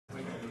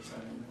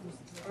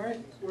All right,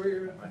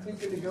 we're, I think,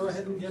 going to go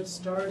ahead and get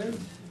started.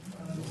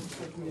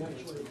 Looks like we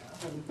actually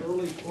have an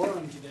early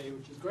quorum today,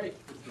 which is great.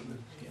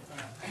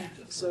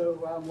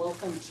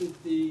 Welcome to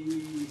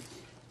the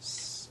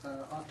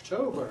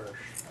October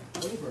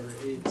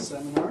 8th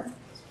seminar.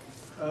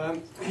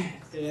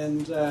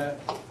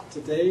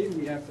 Today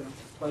we have the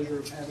pleasure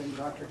of having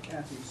Dr.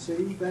 Kathy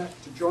Sue back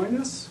to join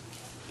us.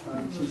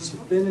 She's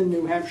been in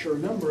New Hampshire a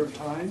number of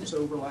times,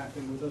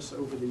 overlapping with us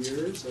over the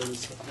years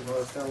as one of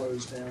our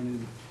fellows down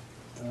in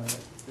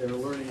their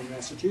learning in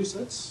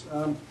Massachusetts.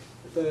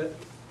 The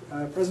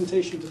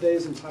presentation today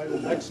is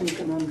entitled Vexing,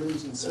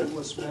 Conundrums, and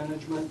Syphilis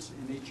Management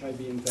in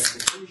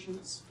HIV-infected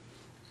Patients.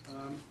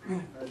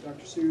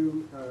 Dr.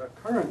 Sue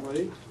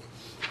currently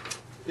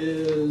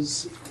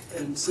is,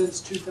 and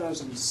since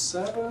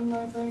 2007,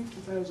 I think,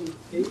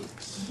 2008,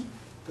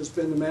 has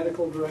been the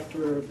medical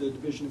director of the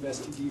Division of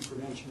STD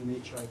Prevention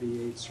and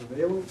HIV/AIDS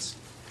Surveillance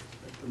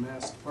at the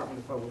Mass Department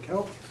of Public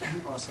Health,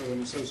 also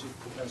an associate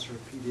professor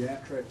of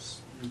pediatrics,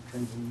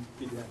 trained in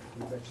pediatric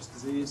infectious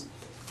disease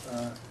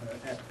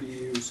at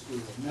BU School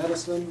of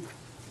Medicine.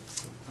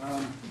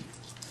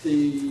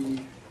 The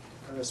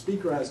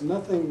speaker has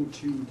nothing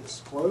to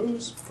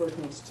disclose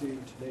pertinent to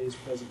today's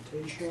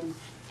presentation.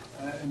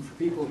 And for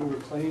people who are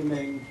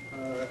claiming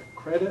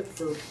credit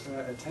for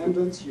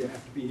attendance, you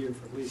have to be here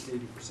for at least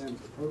 80%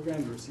 of the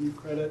program to receive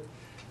credit.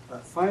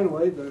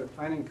 Finally, the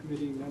planning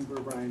committee member,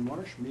 Brian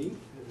Marsh, me,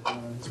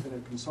 has been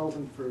a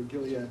consultant for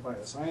Gilead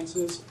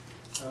Biosciences,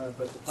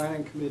 but the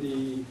planning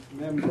committee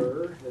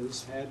member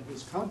has had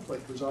his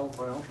conflict resolved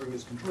by altering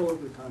his control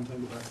over the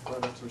content of the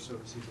products or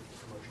services of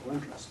commercial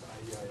interest,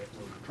 i.e. I have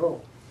no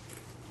control.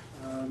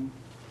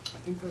 I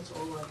think that's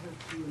all I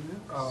have to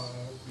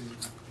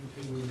announce.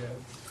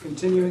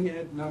 Continuing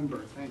ed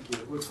number, thank you.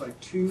 It looks like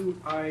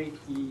 2IEY.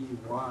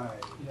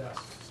 Yes.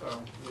 So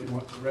you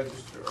want to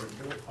register or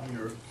do it on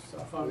your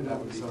cell phone? That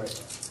would be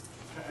great.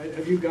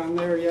 Have you gone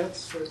there yet?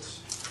 So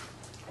it's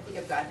I think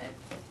I've gotten it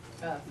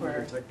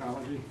for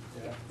technology.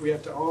 Yeah. We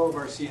have to. All of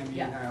our CME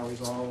now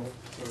is all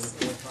sort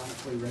of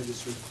electronically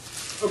registered.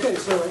 Okay,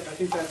 so I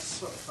think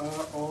that's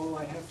all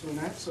I have to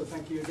announce. So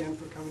thank you again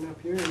for coming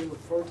up here, and we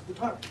look forward to the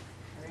talk.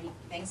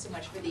 Thanks so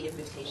much for the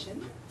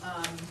invitation.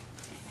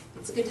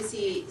 It's good to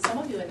see some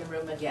of you in the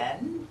room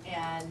again,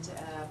 and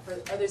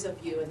for others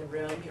of you in the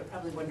room, you're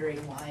probably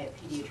wondering why a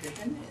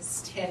pediatrician is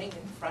standing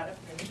in front of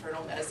an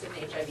internal medicine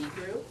HIV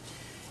group.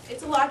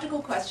 It's a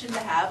logical question to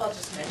have. I'll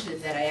just mention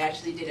that I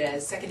actually did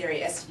a secondary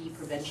STD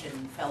prevention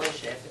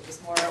fellowship. It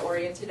was more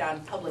oriented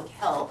on public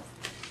health,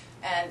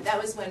 and that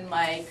was when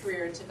my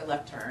career took a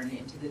left turn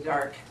into the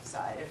dark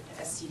side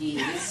of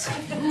STDs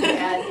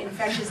and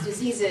infectious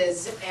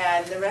diseases,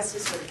 and the rest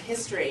is sort of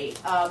history.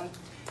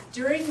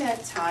 During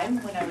that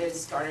time, when I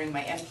was garnering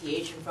my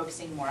MPH and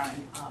focusing more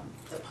on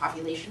the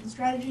population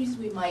strategies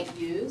we might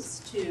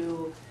use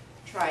to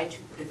try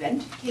to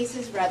prevent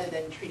cases rather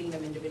than treating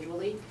them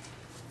individually,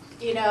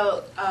 you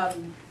know,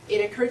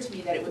 it occurred to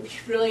me that it would be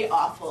really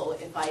awful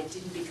if I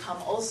didn't become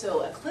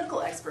also a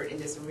clinical expert in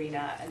this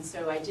arena, and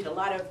so I did a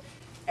lot of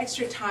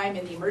extra time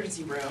in the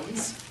emergency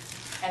rooms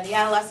and the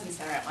adolescent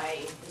center at my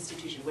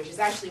institution, which is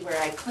actually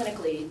where I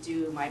clinically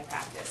do my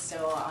practice.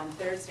 So on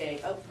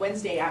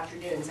Wednesday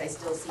afternoons, I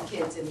still see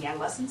kids in the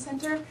adolescent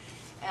center,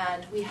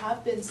 and we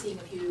have been seeing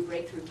a few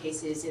breakthrough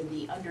cases in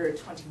the under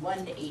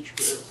 21 age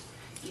group,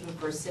 even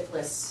for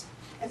syphilis,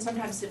 and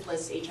sometimes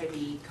syphilis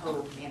HIV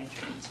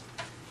co-management.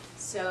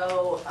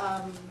 So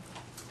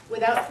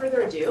without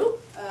further ado,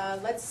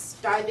 let's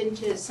dive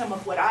into some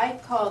of what I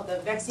call the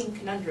vexing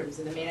conundrums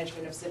in the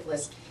management of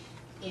syphilis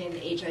in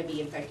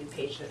HIV-infected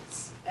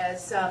patients.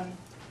 As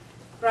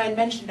Brian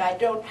mentioned, I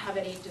don't have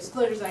any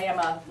disclosures. I am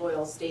a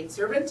loyal state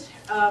servant.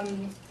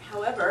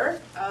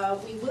 However,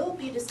 we will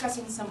be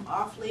discussing some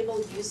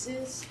off-label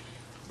uses,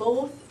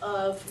 both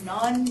of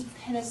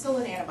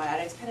non-penicillin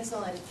antibiotics.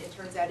 Penicillin, it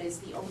turns out, is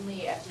the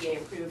only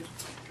FDA-approved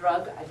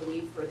drug, I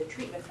believe, for the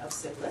treatment of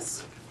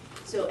syphilis.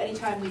 So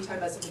anytime we talk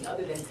about something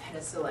other than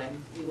penicillin,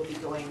 we will be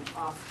going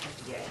off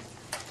FDA.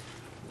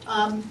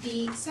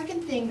 The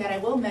second thing that I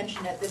will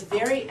mention at the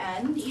very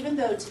end, even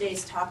though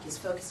today's talk is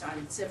focused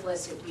on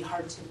syphilis, it would be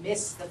hard to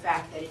miss the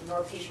fact that in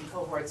your patient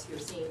cohorts, you're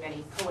seeing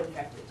many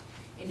co-infected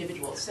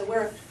individuals. So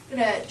we're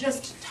going to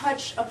just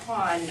touch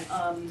upon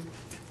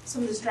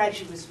some of the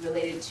strategies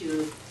related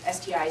to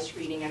STI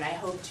screening, and I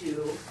hope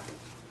to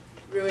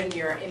ruin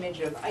your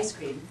image of ice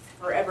cream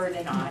forever and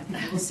anon.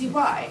 We'll see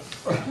why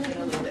in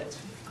a little bit.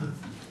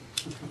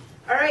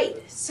 All right,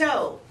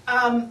 so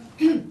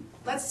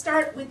let's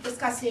start with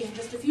discussing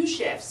just a few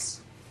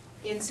shifts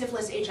in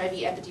syphilis HIV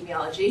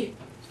epidemiology.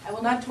 I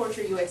will not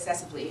torture you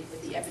excessively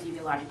with the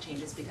epidemiologic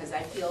changes because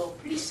I feel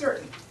pretty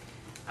certain.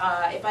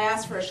 If I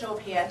ask for a show of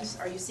hands,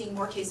 are you seeing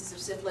more cases of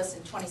syphilis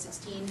in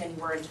 2016 than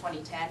you were in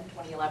 2010,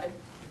 2011?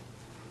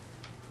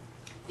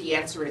 The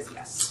answer is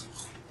yes.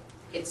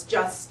 It's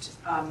just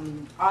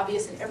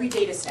obvious in every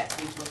data set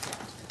we've looked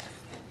at.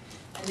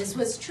 And this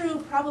was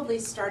true probably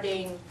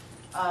starting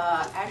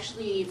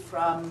actually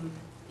from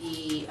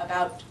the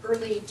about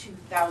early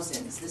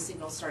 2000s. The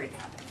signal started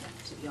happening,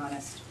 to be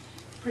honest.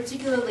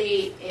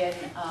 particularly in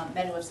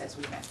men who have sex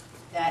with men.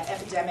 That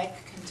epidemic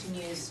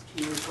continues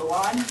to go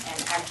on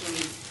and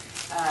actually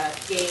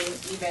gain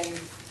even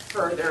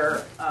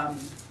further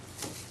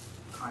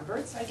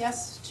converts, I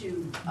guess,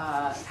 to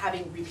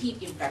having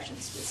repeat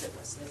infections with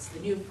syphilis. That's the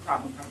new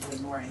problem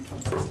from more in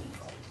 2016.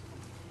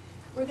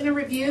 We're going to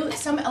review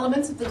some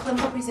elements of the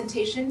clinical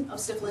presentation of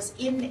syphilis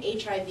in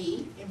HIV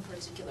in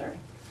particular.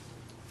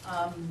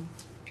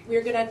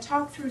 We're going to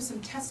talk through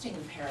some testing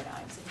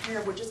paradigms, and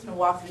here we're just going to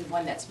walk through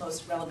one that's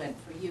most relevant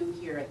for you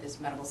here at this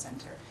medical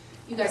center.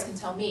 You guys can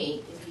tell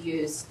me if you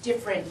use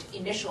different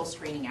initial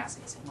screening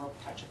assays, and we'll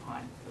touch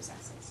upon those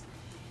assays.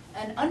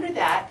 And under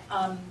that,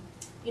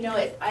 you know,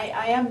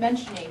 I am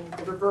mentioning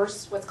the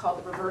reverse, what's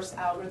called the reverse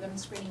algorithm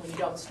screening, when you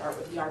don't start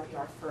with the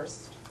RPR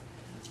first.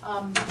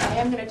 I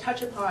am going to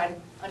touch upon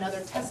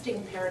another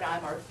testing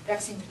paradigm, or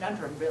vexing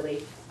conundrum,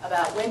 really,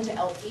 about when to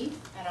LP,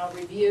 and I'll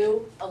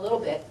review a little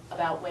bit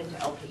about when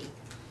to LP.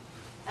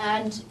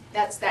 And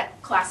that's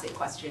that classic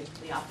question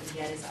we often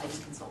get as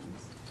ID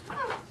consultants.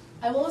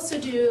 I will also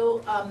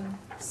do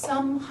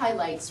some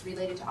highlights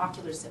related to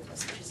ocular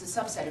syphilis, which is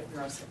a subset of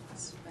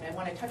neurosyphilis. But I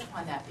want to touch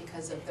upon that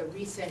because of the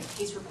recent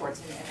case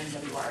reports in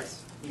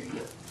MMWRs near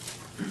you.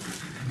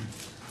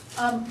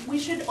 We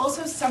should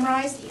also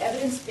summarize the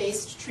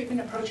evidence-based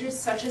treatment approaches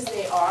such as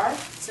they are,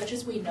 such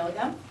as we know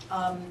them.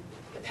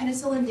 The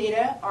penicillin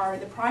data are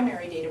the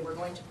primary data we're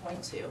going to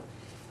point to.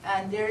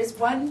 And there is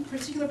one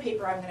particular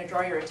paper I'm going to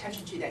draw your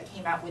attention to that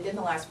came out within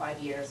the last 5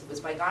 years. It was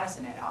by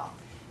Goddison et al.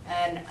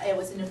 And it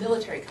was in a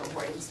military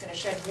cohort. It was going to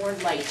shed more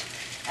light,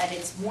 and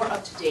it's more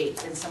up to date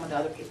than some of the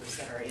other papers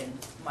that are in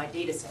my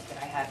data set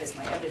that I have as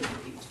my evidence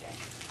review today.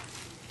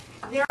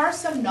 There are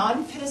some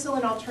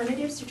non-penicillin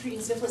alternatives to treating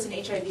syphilis and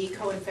HIV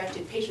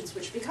co-infected patients,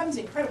 which becomes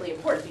incredibly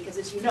important because,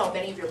 as you know,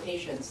 many of your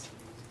patients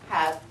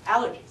have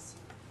allergies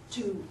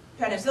to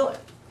penicillin,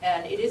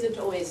 and it isn't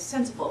always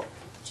sensible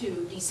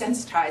to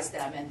desensitize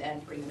them and then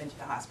bring them into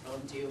the hospital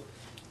and do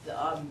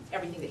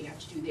everything that you have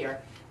to do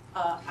there.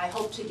 I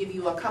hope to give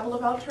you a couple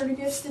of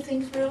alternatives to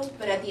think through,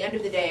 but at the end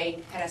of the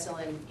day,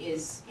 penicillin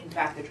is, in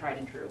fact, the tried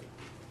and true.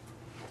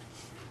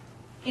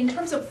 In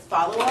terms of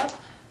follow-up,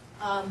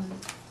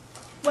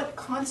 what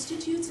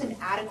constitutes an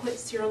adequate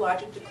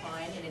serologic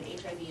decline in an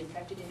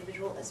HIV-infected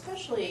individual,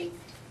 especially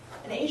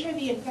an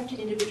HIV-infected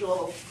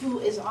individual who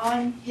is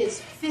on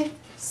his 5th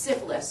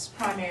syphilis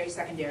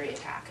primary-secondary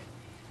attack?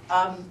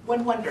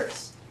 One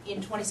wonders, in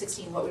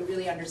 2016, what we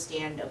really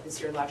understand of the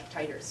serologic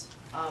titers.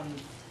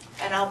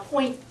 And I'll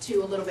point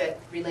to a little bit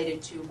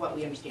related to what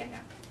we understand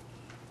now.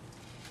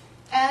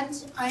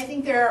 And I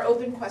think there are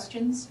open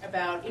questions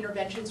about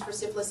interventions for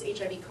syphilis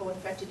HIV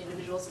co-infected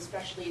individuals,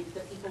 especially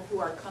the people who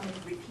are coming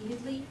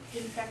repeatedly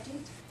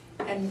infected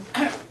and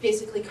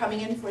basically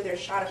coming in for their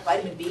shot of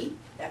vitamin B,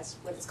 that's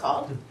what it's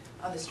called,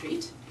 on the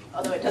street,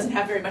 although it doesn't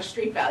have very much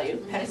street value,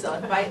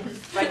 penicillin,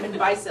 vitamin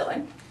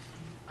bicillin.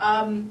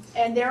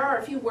 And there are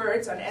a few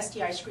words on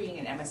STI screening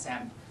and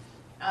MSM.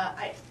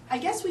 I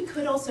guess we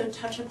could also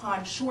touch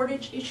upon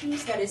shortage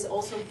issues that is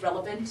also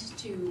relevant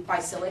to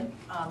bicillin.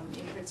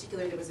 In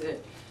particular, there was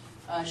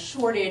a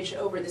shortage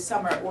over the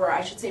summer, or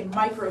I should say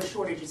micro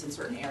shortages in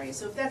certain areas.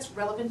 So if that's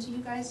relevant to you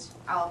guys,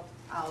 I'll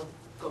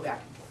go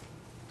back and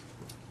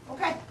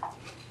forth. Okay,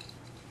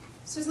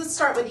 so let's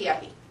start with the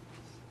epi.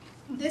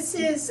 This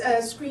is a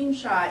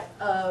screenshot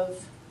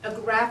of a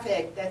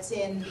graphic that's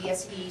in the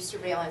STD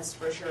surveillance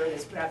brochure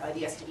that's put out by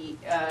the STD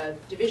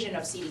division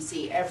of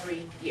CDC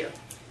every year.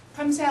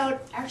 Comes out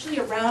actually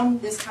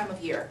around this time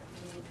of year,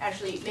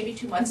 actually maybe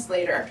 2 months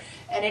later,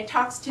 and it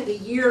talks to the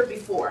year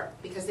before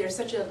because there's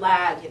such a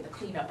lag in the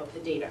cleanup of the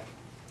data.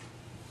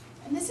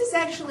 And this is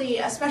actually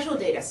a special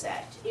data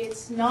set.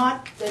 It's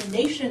not the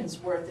nation's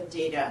worth of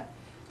data,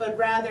 but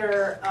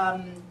rather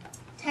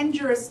 10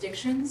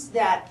 jurisdictions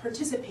that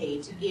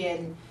participate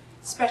in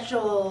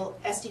special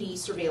STD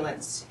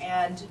surveillance.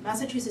 And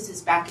Massachusetts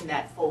is back in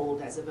that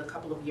fold as of a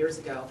couple of years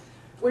ago.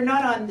 We're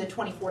not on the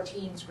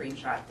 2014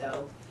 screenshot,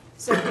 though.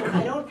 So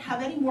I don't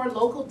have any more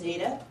local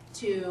data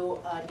to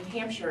New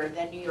Hampshire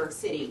than New York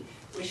City,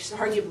 which is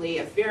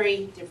arguably a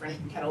very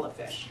different kettle of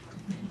fish.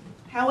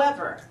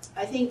 However,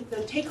 I think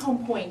the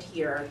take-home point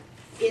here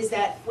is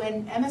that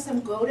when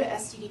MSM go to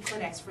STD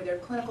clinics for their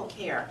clinical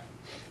care,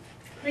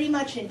 pretty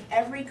much in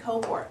every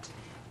cohort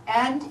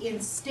and in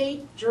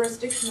state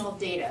jurisdictional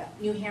data,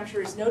 New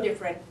Hampshire is no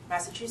different,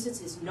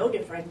 Massachusetts is no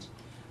different,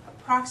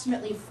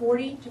 approximately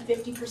 40 to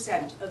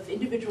 50% of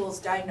individuals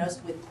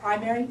diagnosed with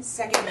primary,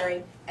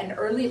 secondary, and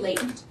early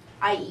latent,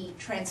 i.e.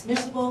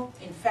 transmissible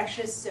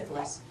infectious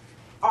syphilis,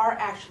 are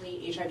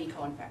actually HIV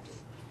co-infected.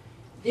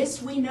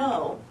 This we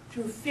know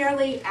through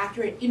fairly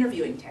accurate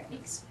interviewing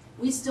techniques.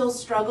 We still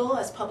struggle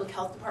as public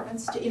health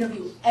departments to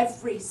interview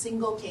every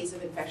single case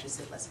of infectious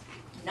syphilis.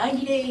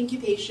 90-day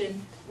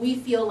incubation, we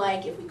feel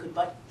like if we could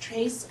but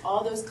trace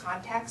all those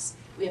contacts,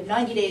 we have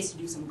 90 days to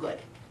do some good.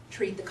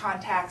 Treat the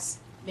contacts,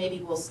 maybe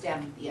we'll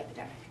stem the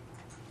epidemic.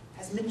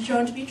 Hasn't been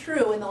shown to be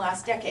true in the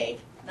last decade.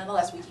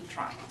 Nonetheless, we keep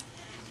trying.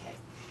 Okay.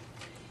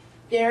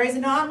 There is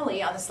an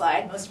anomaly on the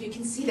slide. Most of you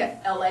can see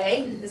that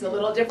LA is a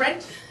little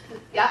different.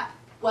 Yeah,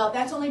 Well,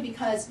 that's only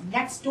because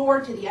next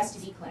door to the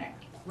STD clinic,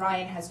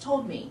 Ryan has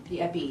told me,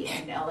 the EPI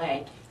in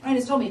LA, Ryan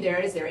has told me there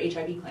is their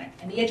HIV clinic.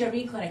 And the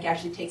HIV clinic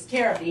actually takes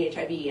care of the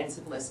HIV and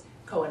syphilis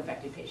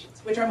co-infected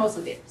patients, which are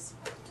mostly theirs.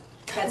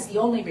 That's the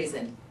only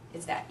reason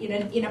it's that.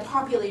 In a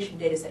population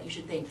data set, you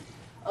should think,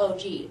 oh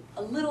gee,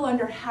 a little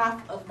under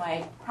half of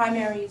my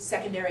primary,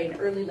 secondary, and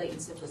early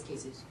latent syphilis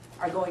cases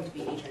are going to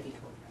be HIV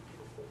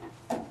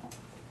co-infected.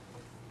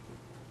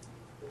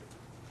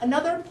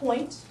 Another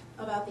point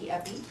about the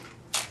EPI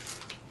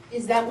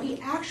is that we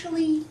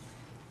actually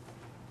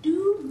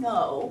do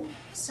know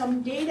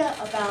some data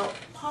about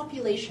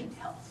population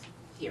health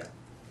here.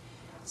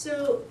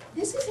 So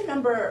this is a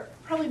number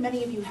probably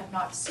many of you have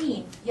not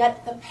seen,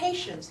 yet the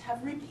patients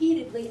have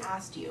repeatedly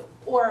asked you,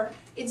 or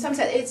in some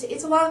sense,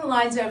 it's along the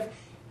lines of,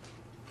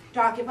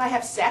 Doc, if I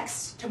have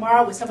sex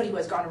tomorrow with somebody who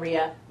has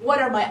gonorrhea, what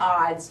are my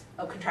odds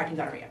of contracting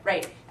gonorrhea,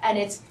 right? And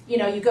it's, you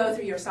go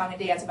through your song and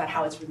dance about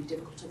how it's really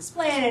difficult to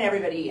explain, and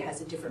everybody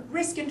has a different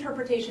risk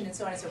interpretation, and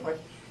so on and so forth.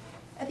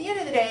 At the end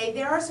of the day,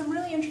 there are some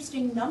really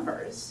interesting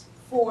numbers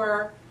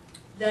for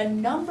the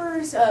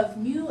numbers of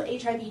new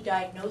HIV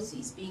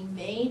diagnoses being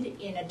made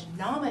in a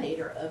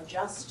denominator of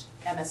just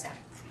MSM.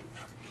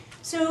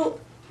 So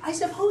I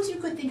suppose you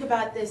could think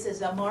about this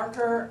as a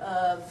marker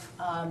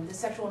of the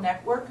sexual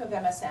network of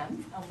MSM,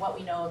 and what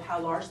we know of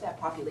how large that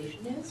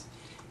population is,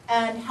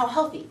 and how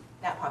healthy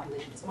that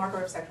population is, a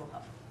marker of sexual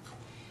health.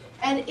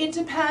 And it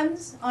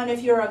depends on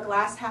if you're a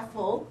glass half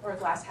full or a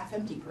glass half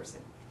empty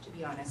person, to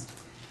be honest.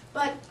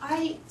 But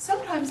I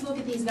sometimes look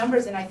at these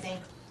numbers and I think,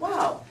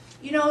 wow,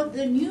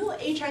 the new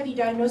HIV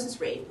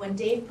diagnosis rate, when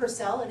Dave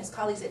Purcell and his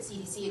colleagues at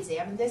CDC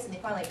examined this, and they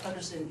finally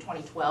published it in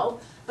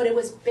 2012, but it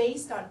was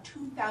based on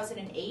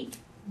 2008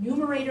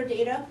 numerator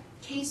data,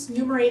 case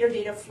numerator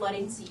data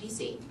flooding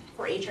CDC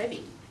for HIV,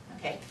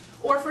 okay,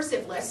 or for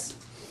syphilis.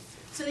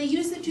 So they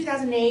used the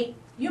 2008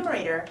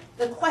 numerator.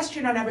 The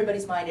question on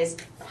everybody's mind is,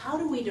 how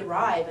do we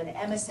derive an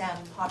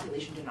MSM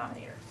population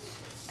denominator?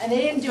 And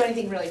they didn't do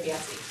anything really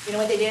fancy. You know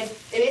what they did?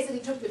 They basically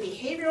took the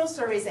behavioral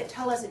surveys that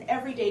tell us in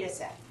every data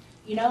set.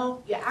 You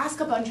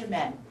ask a bunch of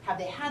men, have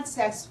they had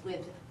sex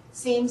with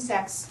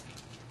same-sex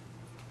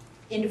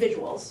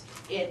individuals,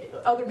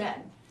 other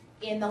men,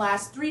 in the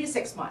last 3 to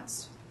 6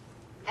 months?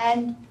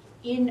 And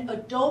in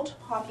adult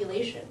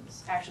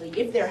populations, actually,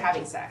 if they're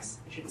having sex,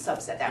 I should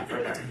subset that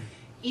further,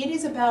 it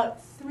is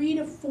about 3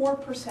 to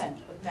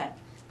 4% of men.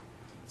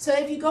 So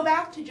if you go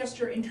back to just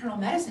your internal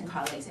medicine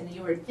colleagues, and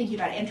you were thinking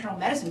about internal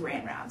medicine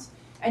grand rounds,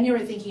 and you were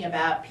thinking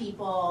about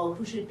people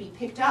who should be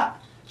picked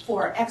up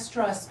for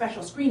extra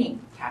special screening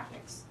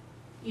tactics,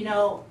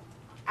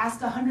 ask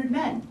 100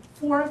 men,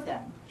 4 of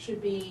them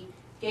should be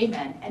gay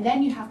men, and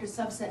then you have to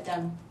subset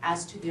them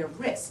as to their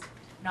risk.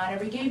 Not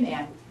every gay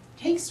man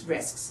takes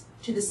risks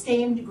to the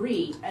same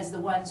degree as the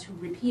ones who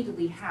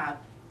repeatedly have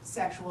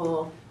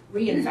sexual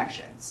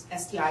reinfections,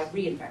 STI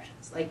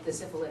reinfections, like the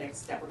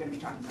syphilitics that we're going to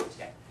be talking about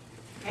today.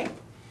 Okay?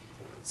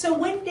 So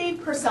when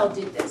Dave Purcell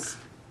did this,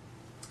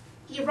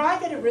 he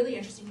arrived at a really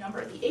interesting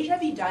number. The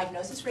HIV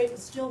diagnosis rate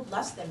was still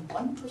less than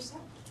 1%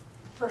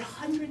 per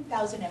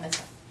 100,000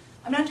 MSM.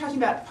 I'm not talking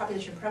about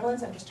population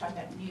prevalence, I'm just talking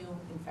about new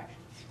infections.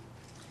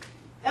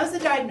 That was the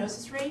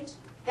diagnosis rate.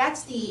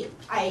 That's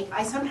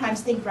I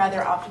sometimes think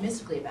rather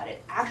optimistically about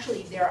it.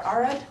 Actually, there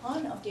are a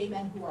ton of gay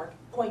men who are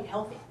quite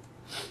healthy.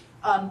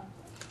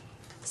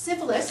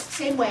 Syphilis,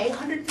 same way,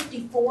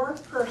 154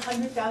 per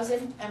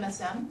 100,000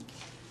 MSM.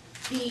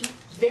 The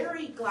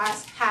very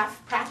glass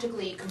half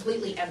practically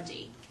completely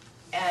empty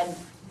and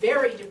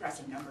very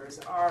depressing numbers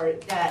are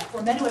that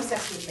for men who have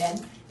sex with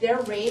men, their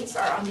rates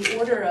are on the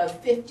order of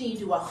 50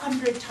 to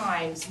 100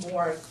 times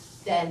more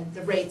than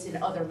the rates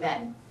in other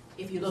men,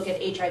 if you look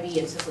at HIV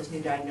and syphilis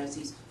new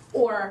diagnoses,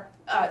 or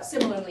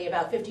similarly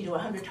about 50 to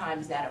 100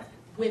 times that of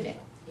women,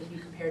 if you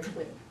compare to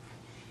women.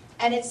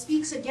 And it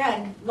speaks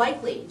again,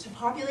 likely, to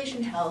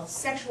population health,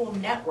 sexual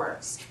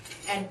networks,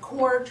 and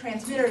core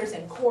transmitters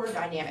and core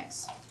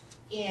dynamics.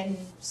 In,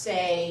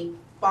 say,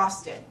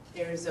 Boston,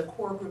 there's a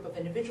core group of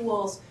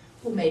individuals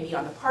who may be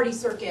on the party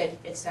circuit,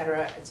 et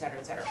cetera, et cetera,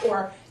 et cetera.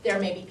 Or there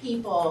may be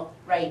people,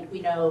 right,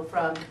 we know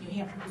from New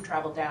Hampshire who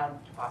travel down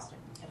to Boston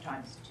at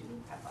times to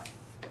have fun.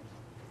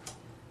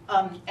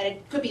 And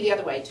it could be the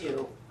other way,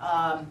 too.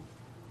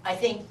 I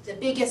think the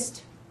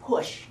biggest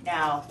push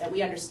now that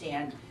we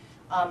understand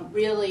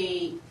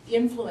really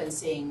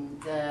influencing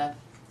the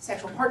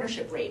sexual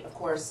partnership rate, of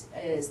course,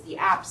 is the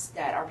apps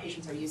that our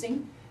patients are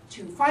using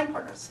to find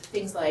partners.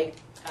 Things like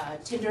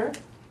Tinder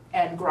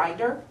and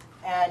Grindr,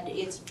 and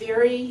it's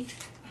very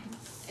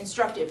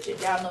instructive to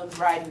download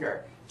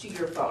Grindr to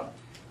your phone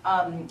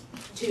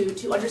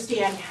to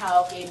understand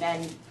how gay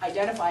men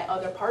identify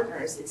other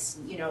partners. It's,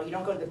 you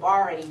don't go to the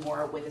bar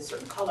anymore with a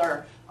certain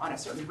color on a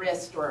certain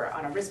wrist or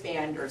on a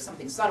wristband or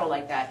something subtle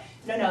like that.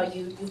 No,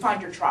 you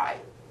find your tribe.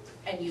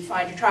 And you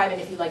find your tribe, and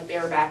if you like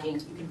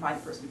barebacking, you can find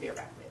the person to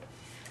bareback with.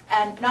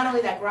 And not only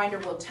that,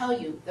 Grindr will tell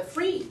you, the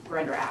free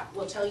Grindr app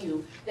will tell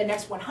you the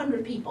next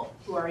 100 people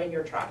who are in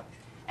your tribe.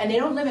 And they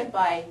don't limit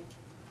by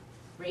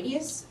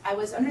radius, I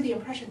was under the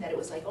impression that it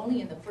was like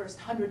only in the first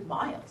 100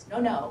 miles.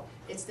 No,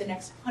 it's the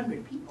next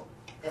 100 people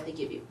that they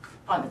give you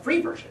on the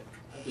free version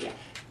of the app.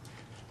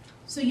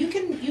 So you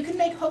can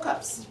make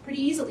hookups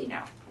pretty easily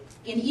now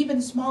in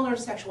even smaller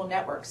sexual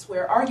networks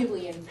where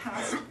arguably in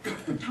past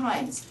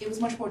times it was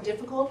much more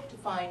difficult to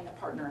find a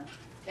partner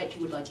that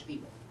you would like to be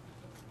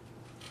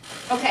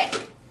with. Okay,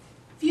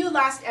 few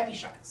last epi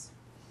shots.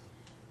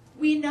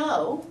 We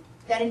know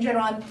that in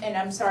general, and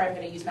I'm sorry I'm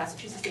going to use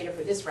Massachusetts data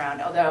for this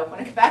round, although when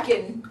I come back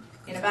in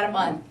about a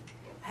month,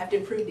 I have to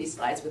improve these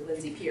slides with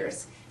Lindsay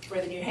Pierce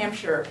for the New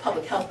Hampshire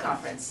Public Health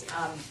Conference.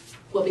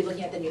 We'll be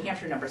looking at the New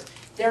Hampshire numbers.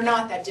 They're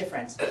not that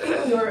different.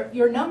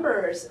 Your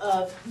numbers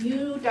of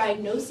new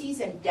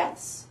diagnoses and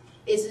deaths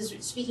is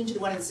speaking to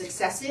one of the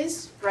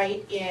successes,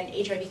 right,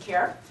 in HIV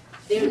care.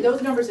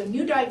 Those numbers of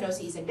new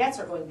diagnoses and deaths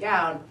are going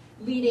down,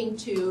 leading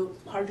to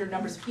larger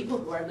numbers of people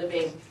who are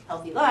living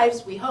healthy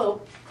lives, we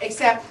hope,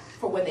 except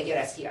for when they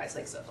get STIs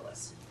like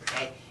syphilis.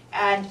 Okay?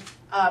 And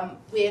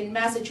in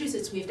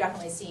Massachusetts, we've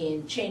definitely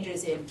seen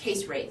changes in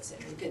case rates,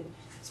 and we could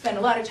spend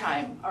a lot of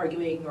time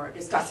arguing or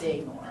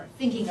discussing or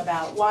thinking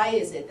about why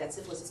is it that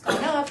syphilis has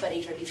gone up but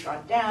HIV has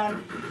gone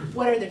down.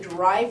 What are the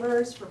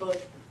drivers for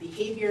both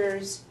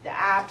behaviors, the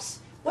apps?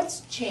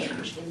 What's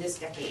changed in this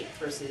decade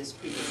versus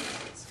previous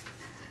decades?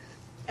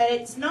 And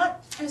it's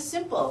not as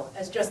simple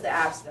as just the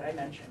apps that I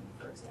mentioned,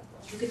 for example.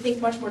 You could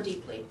think much more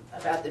deeply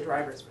about the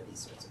drivers for these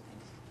sorts of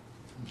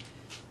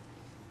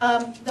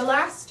things. The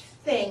last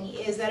thing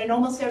is that in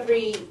almost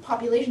every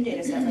population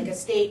data set, like a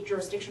state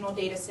jurisdictional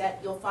data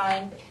set, you'll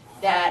find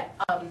that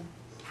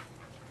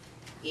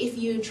if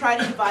you try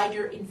to divide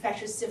your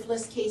infectious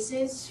syphilis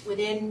cases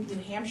within New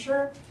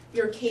Hampshire,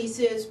 your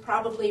cases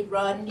probably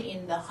run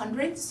in the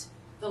hundreds,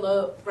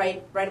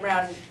 right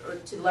around or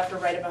to the left or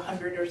right of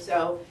 100 or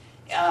so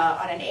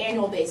on an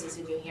annual basis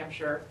in New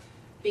Hampshire,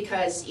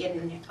 because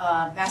in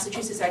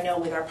Massachusetts, I know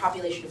with our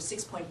population of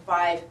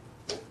 6.5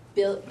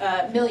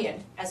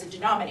 million as a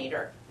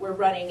denominator, we're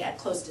running at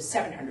close to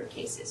 700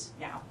 cases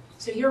now.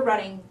 So you're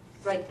running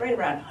right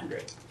around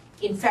 100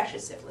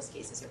 infectious syphilis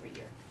cases every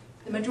year.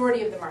 The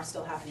majority of them are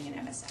still happening in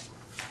MSM,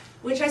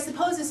 which I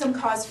suppose is some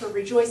cause for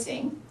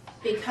rejoicing,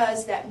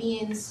 because that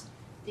means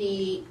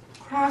the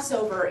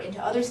crossover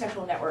into other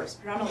sexual networks,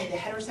 predominantly the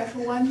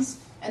heterosexual ones,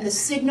 and the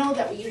signal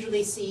that we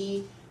usually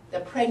see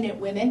the pregnant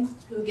women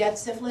who get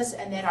syphilis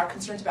and then are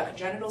concerned about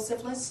congenital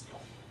syphilis,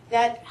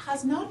 that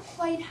has not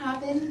quite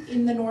happened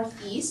in the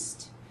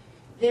Northeast.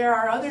 There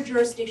are other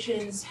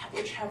jurisdictions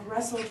which have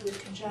wrestled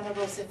with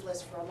congenital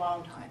syphilis for a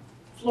long time.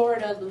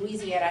 Florida,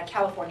 Louisiana,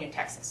 California,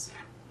 Texas.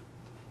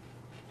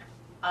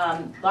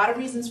 A lot of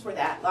reasons for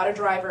that, a lot of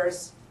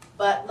drivers,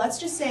 but let's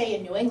just say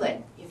in New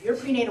England, if your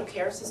prenatal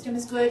care system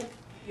is good,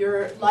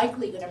 you're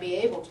likely going to be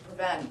able to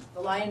prevent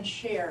the lion's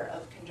share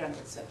of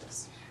congenital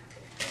syphilis.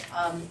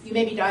 You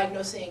may be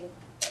diagnosing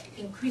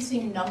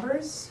increasing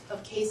numbers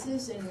of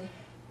cases in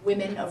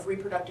women of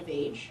reproductive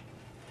age.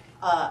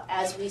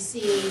 As we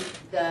see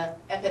the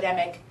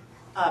epidemic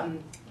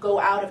go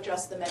out of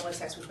just the men with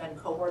sex with men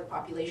cohort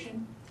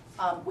population,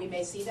 we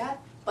may see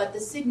that, but the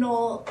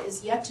signal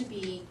is yet to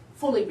be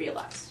fully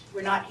realized.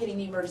 We're not hitting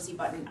the emergency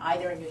button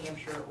either in New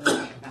Hampshire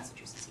or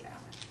Massachusetts yet.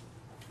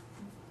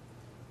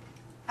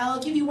 I'll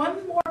give you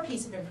one more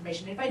piece of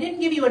information. If I didn't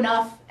give you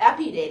enough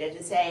epi data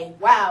to say,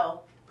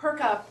 wow,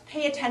 perk up,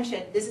 pay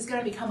attention, this is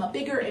going to become a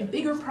bigger and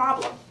bigger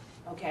problem,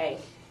 okay?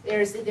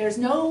 There's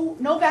no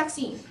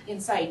vaccine in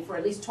sight for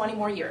at least 20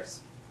 more years.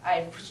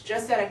 I was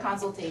just at a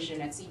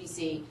consultation at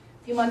CDC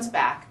a few months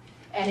back,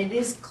 and it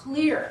is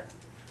clear,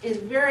 it is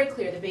very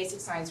clear the basic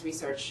science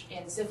research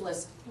in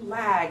syphilis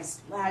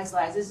lags.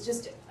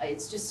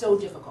 It's just so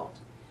difficult.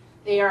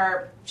 They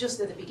are just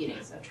at the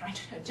beginnings of trying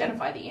to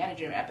identify the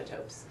antigen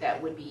epitopes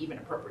that would be even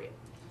appropriate.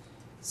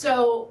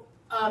 So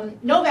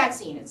no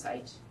vaccine in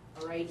sight,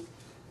 all right?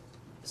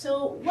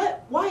 So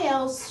why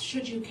else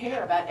should you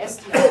care about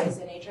STIs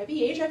and HIV?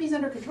 HIV is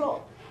under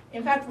control.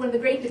 In fact, one of the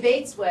great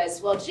debates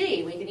was, well,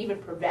 gee, we can even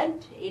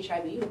prevent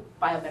HIV with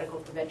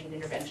biomedical prevention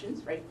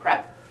interventions, right,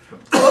 PrEP.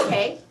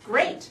 Okay,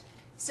 great.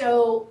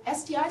 So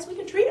STIs, we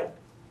can treat them.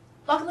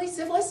 Luckily,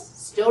 syphilis,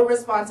 still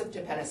responsive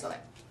to penicillin.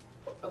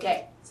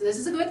 Okay, so this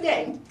is a good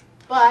thing,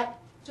 but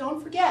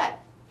don't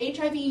forget,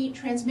 HIV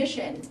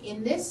transmission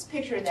in this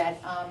picture that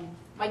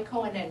Mike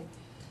Cohen and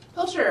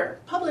Pilcher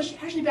published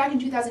actually back in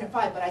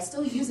 2005, but I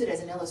still use it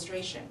as an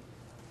illustration.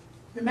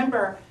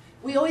 Remember,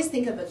 we always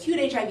think of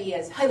acute HIV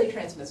as highly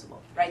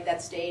transmissible, right,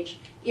 that stage.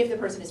 If the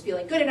person is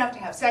feeling good enough to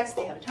have sex,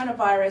 they have a ton of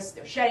virus,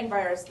 they're shedding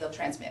virus, they'll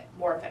transmit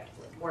more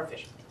effectively, more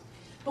efficiently.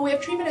 But we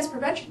have treatment as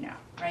prevention now,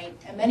 right?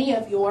 And many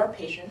of your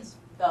patients,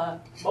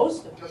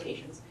 most of your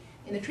patients,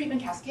 in the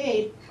treatment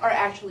cascade are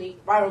actually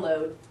viral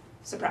load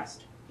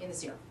suppressed in the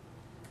serum.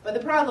 But the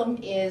problem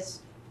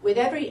is, with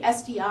every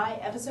STI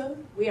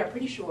episode, we are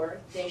pretty sure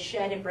they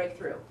shed and break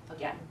through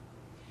again.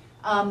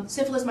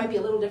 Syphilis might be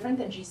a little different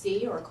than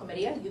GC or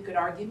chlamydia. You could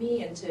argue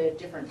me into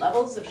different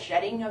levels of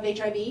shedding of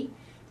HIV,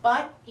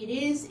 but it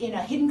is in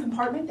a hidden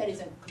compartment that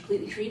isn't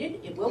completely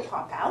treated. It will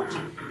pop out.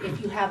 If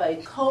you have a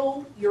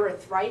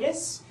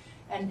co-urethritis,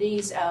 And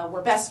these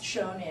were best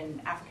shown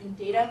in African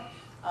data.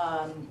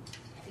 I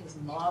think it's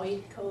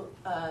Malawi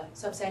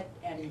subset,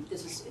 and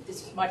this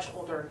is much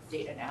older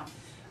data now.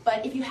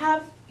 But if you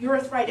have your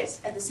arthritis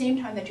at the same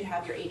time that you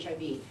have your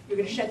HIV, you're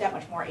going to shed that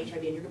much more HIV,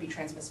 and you're going to be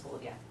transmissible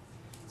again.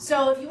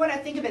 So if you want to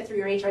think of it through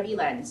your HIV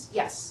lens,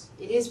 yes,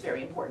 it is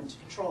very important to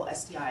control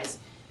STIs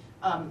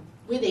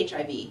with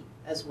HIV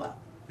as well.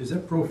 Is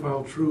that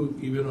profile true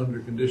even under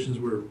conditions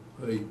where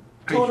a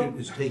patient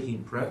is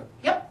taking PrEP?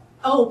 Yep.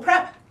 Oh,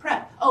 PrEP.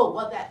 Oh,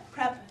 well, that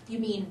PrEP, you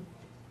mean,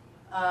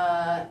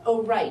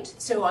 oh, right.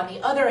 So on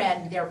the other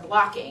end, they're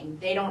blocking.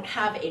 They don't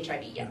have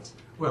HIV yet.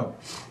 Well,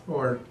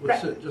 or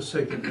let's just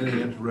take any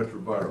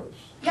antiretrovirals.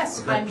 Yes,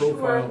 that I'm sure.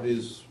 profile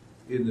is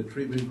in the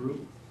treatment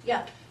group?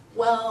 Yeah.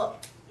 Well,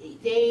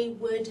 they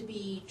would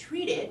be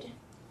treated.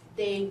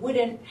 They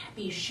wouldn't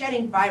be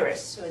shedding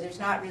virus, so there's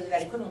not really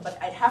that equivalent. But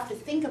I'd have to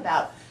think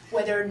about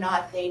whether or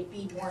not they'd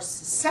be more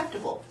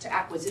susceptible to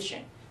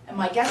acquisition. And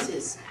my guess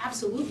is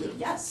absolutely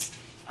yes.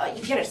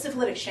 You get a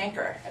syphilitic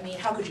chancre. I mean,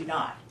 how could you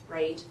not,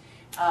 right?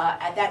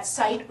 At that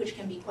site, which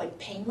can be quite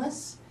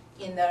painless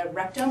in the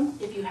rectum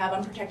if you have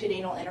unprotected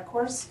anal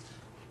intercourse.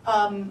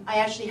 I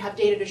actually have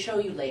data to show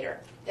you later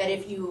that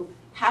if you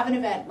have an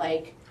event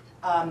like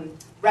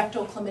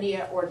rectal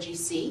chlamydia or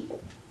GC,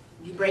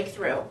 you break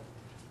through,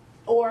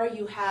 or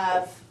you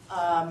have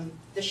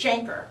the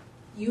chancre,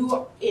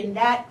 you, in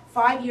that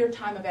 5-year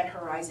time event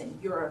horizon,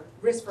 your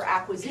risk for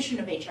acquisition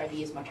of HIV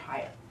is much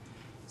higher.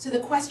 So the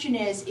question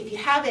is, if you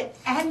have it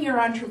and you're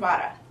on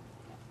Truvada,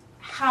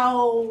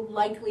 how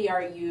likely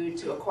are you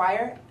to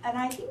acquire? And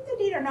I think the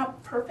data are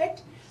not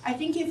perfect. I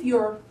think if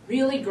you're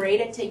really great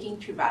at taking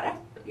Truvada,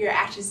 you're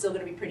actually still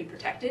going to be pretty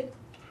protected.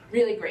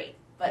 Really great.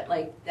 But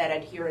like that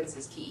adherence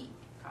is key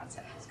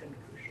concept is going to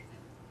be crucial.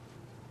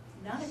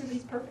 Not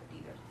everybody's perfect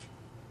either.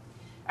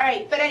 All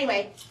right, but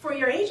anyway, for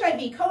your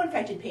HIV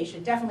co-infected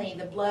patient, definitely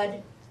the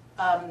blood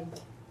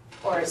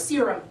or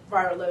serum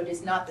viral load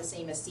is not the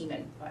same as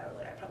semen viral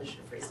load. I probably should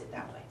have phrased it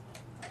that way.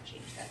 I'll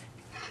change that.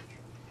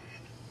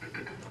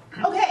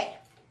 Okay,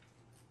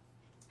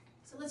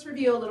 so let's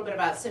review a little bit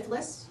about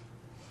syphilis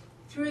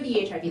through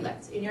the HIV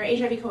lens in your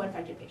HIV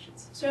co-infected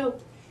patients. So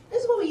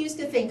this is what we used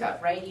to think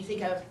of, right? You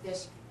think of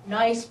this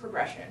nice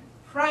progression.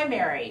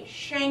 Primary,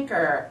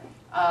 chancre,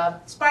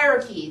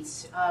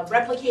 spirochetes,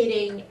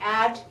 replicating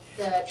at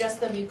just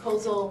the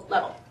mucosal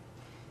level.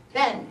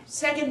 Then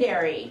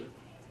secondary,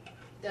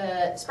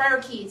 the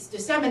spirochetes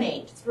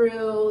disseminate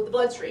through the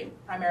bloodstream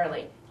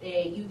primarily.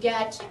 You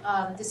get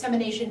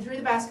dissemination through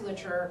the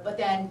vasculature, but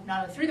then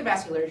not only through the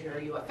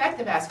vasculature, you affect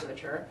the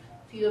vasculature.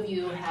 A few of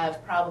you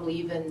have probably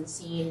even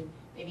seen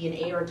maybe an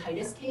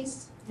aortitis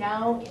case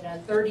now in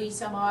a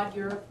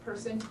 30-some-odd-year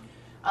person.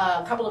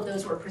 A couple of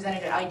those were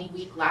presented at ID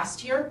Week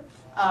last year,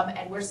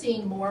 and we're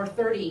seeing more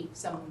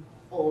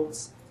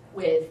 30-some-olds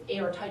with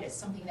aortitis,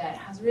 something that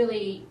has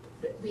really,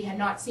 we had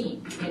not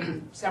seen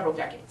in several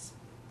decades.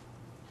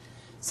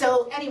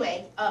 So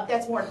anyway,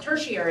 that's more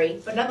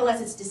tertiary, but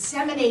nonetheless it's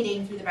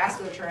disseminating through the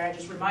vasculature, and I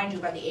just remind you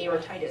about the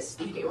aortitis,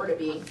 the aorta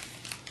being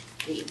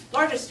the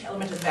largest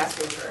element of the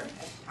vasculature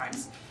at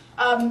times.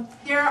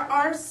 There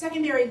are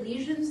secondary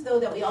lesions, though,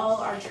 that we all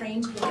are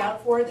trained to look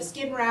out for. The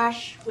skin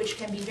rash, which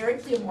can be very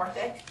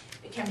pleomorphic.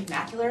 It can be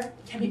macular, it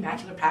can be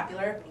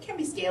macular-papular, it can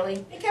be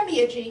scaly, it can be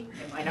itchy,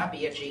 it might not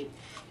be itchy.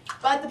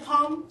 But the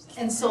palms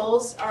and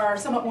soles are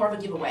somewhat more of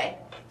a giveaway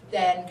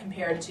than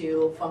compared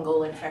to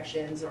fungal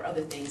infections or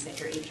other things that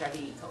your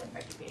HIV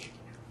co-infected patient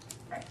can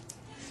have. Right.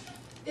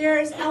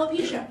 There's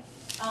alopecia.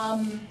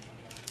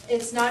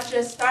 It's not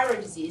just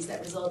thyroid disease that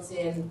results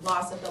in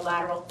loss of the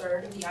lateral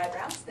third of the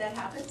eyebrows. That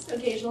happens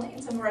occasionally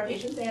in some of our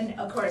patients. And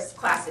of course,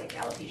 classic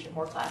alopecia,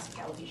 more classic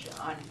alopecia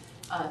on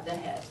the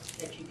head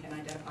that you can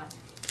identify.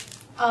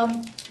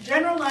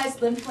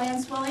 Generalized lymph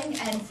gland swelling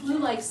and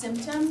flu-like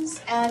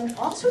symptoms and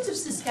all sorts of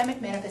systemic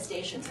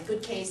manifestations. A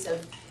good case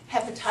of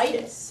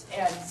hepatitis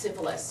and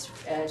syphilis,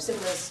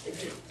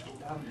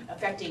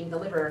 affecting the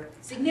liver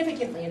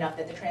significantly enough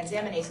that the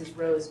transaminases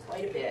rose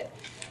quite a bit.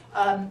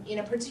 In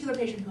a particular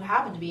patient who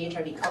happened to be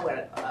HIV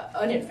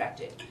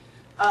uninfected.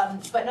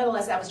 But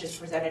nonetheless, that was just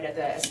presented at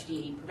the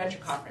STD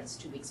prevention conference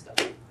 2 weeks ago.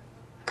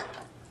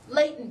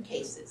 Latent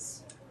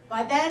cases.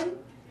 By then,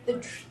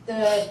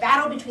 the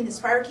battle between the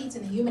spirochetes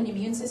and the human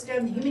immune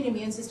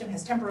system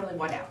has temporarily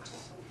won out.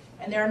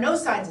 And there are no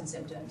signs and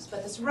symptoms,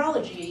 but the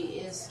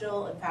serology is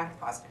still, in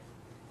fact, positive.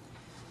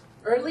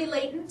 Early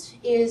latent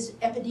is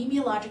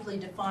epidemiologically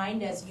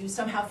defined as you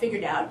somehow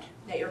figured out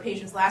that your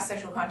patient's last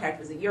sexual contact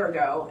was a year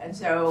ago, and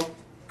so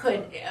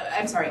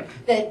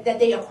that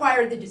they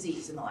acquired the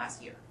disease in the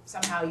last year.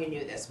 Somehow you knew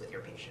this with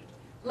your patient.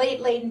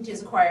 Late latent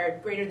is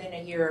acquired greater than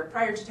a year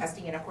prior to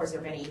testing, and of course there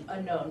are many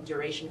unknown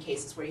duration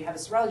cases where you have a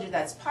serology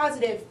that's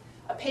positive,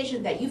 a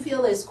patient that you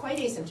feel is quite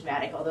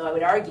asymptomatic, although I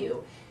would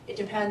argue it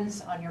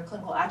depends on your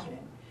clinical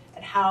acumen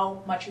and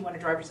how much you want to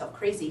drive yourself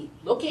crazy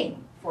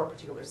looking for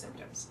particular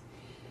symptoms.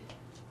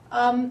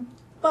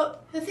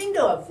 But the thing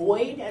to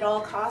avoid at all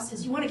costs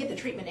is you want to get the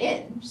treatment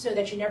in so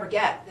that you never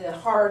get the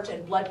heart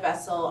and blood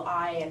vessel,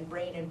 eye, and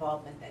brain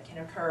involvement that can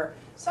occur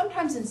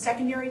sometimes in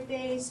secondary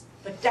phase,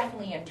 but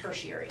definitely in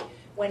tertiary,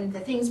 when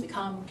the things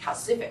become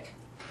calcific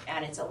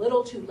and it's a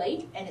little too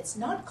late, and it's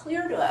not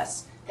clear to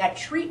us that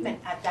treatment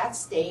at that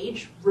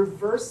stage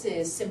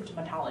reverses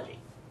symptomatology.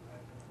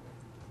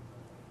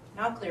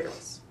 Not clear to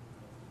us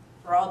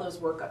for all those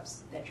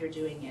workups that you're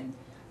doing in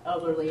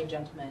elderly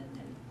gentlemen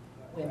and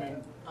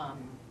women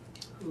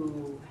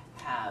who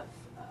have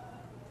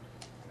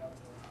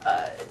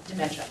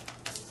dementia.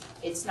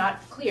 It's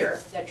not clear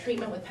that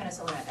treatment with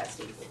penicillin at that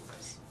stage will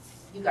reverse.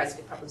 You guys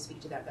could probably speak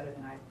to that better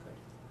than I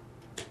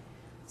could.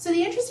 So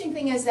the interesting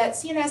thing is that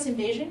CNS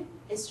invasion,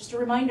 is just a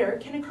reminder,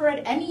 can occur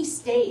at any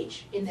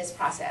stage in this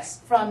process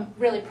from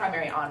really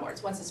primary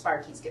onwards, once the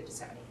spirochetes get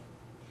disseminated.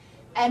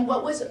 And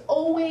what was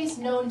always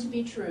known to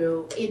be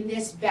true in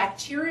this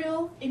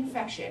bacterial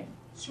infection,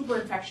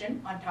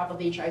 superinfection on top of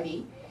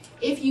HIV,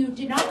 if you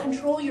did not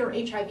control your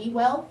HIV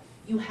well,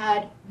 you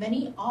had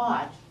many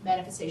odd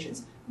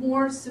manifestations,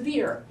 more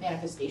severe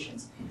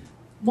manifestations,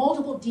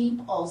 multiple deep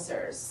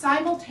ulcers,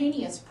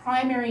 simultaneous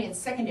primary and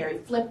secondary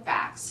flip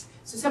backs.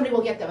 So somebody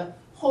will get the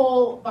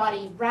whole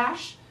body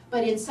rash,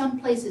 but in some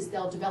places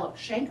they'll develop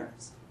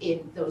chancres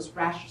in those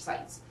rash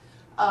sites.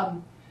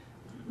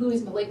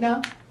 Louis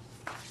maligna,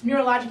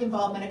 neurologic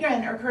involvement,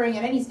 again, occurring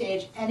at any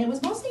stage, and it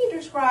was mostly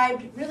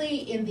described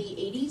really in the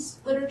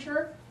 80s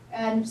literature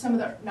and some of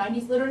the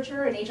 90s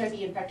literature in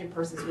HIV-infected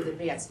persons with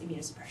advanced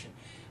immunosuppression.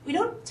 We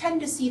don't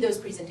tend to see those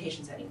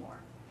presentations anymore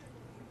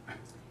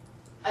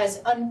as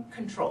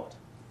uncontrolled.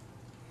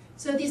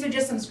 So these are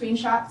just some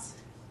screenshots,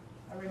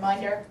 a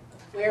reminder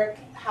of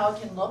how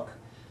it can look.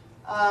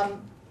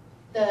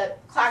 The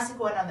classic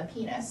one on the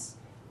penis,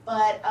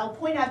 but I'll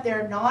point out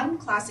their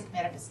non-classic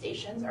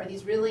manifestations. Are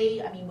these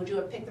really, I mean, would you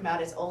have picked them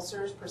out as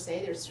ulcers per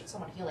se? There's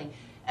somewhat healing.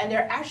 And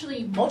there are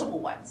actually multiple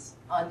ones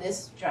on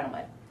this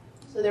gentleman.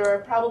 So there are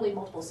probably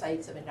multiple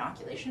sites of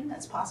inoculation,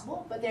 that's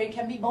possible, but there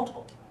can be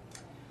multiple.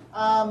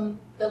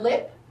 The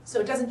lip, so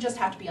it doesn't just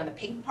have to be on the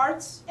pink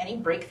parts. Any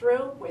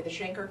breakthrough where the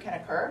chancre can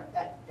occur,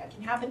 that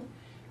can happen.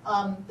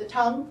 The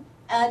tongue,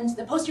 and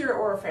the posterior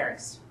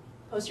oropharynx.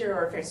 Posterior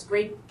oropharynx is a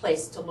great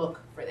place to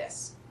look for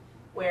this,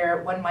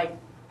 where one might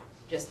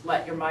just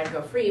let your mind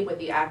go free with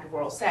the act of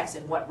oral sex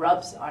and what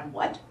rubs on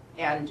what,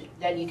 and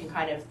then you can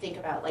kind of think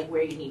about like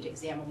where you need to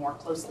examine more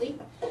closely.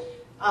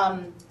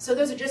 So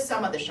those are just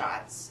some of the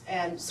shots,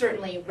 and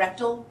certainly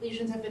rectal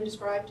lesions have been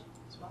described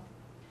as well.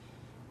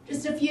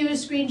 Just a few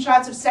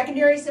screenshots of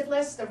secondary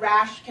syphilis. The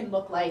rash can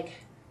look like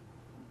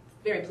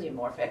very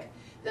pleomorphic.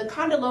 The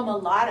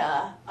condyloma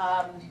lata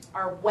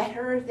are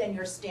wetter than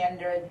your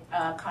standard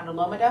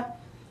condylomata.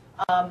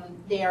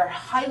 They are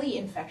highly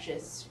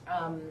infectious.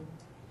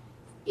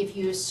 If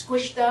you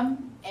squish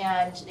them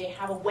and they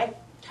have a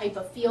wet type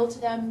of feel to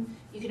them,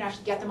 you can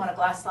actually get them on a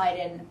glass slide.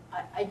 And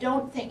I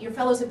don't think, your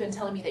fellows have been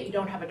telling me that you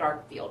don't have a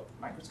dark field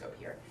microscope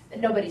here, that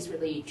nobody's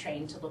really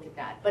trained to look at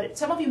that. But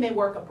some of you may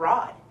work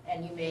abroad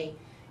and you may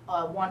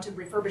want to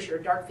refurbish your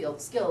dark field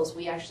skills.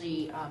 We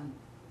actually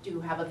do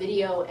have a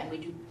video and we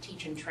do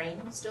teach and train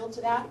still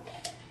to that.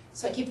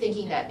 So I keep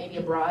thinking that maybe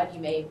abroad you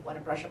may want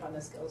to brush up on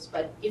those skills.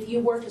 But if you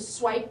were to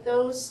swipe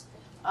those,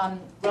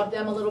 rub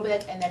them a little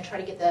bit, and then try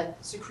to get the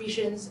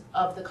secretions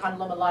of the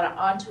condyloma lata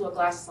onto a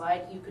glass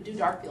slide, you could do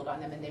dark field on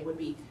them and they would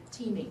be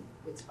teeming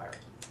with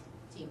spirochetes.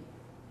 Teeming.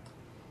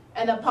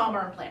 And the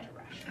palmar and plantar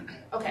rash.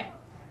 Okay.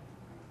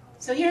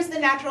 So here's the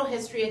natural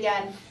history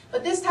again,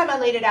 but this time I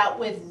laid it out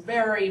with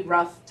very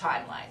rough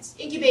timelines.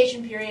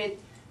 Incubation period,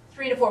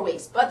 3 to 4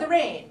 weeks, but the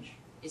range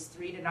is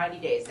 3 to 90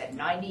 days. That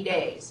 90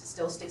 days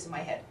still sticks in my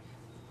head.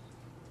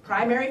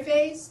 Primary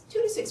phase,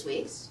 2 to 6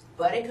 weeks,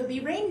 but it could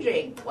be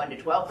ranging 1 to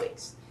 12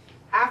 weeks.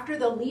 After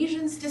the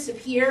lesions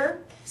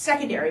disappear,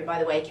 secondary, by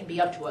the way, can be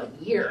up to a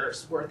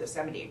year's worth of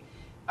 70.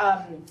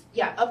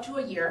 Up to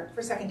a year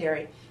for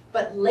secondary,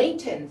 but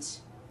latent,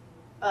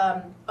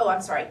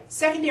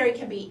 secondary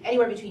can be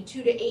anywhere between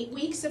 2 to 8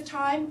 weeks of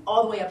time,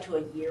 all the way up to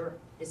a year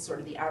is sort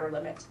of the outer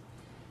limit.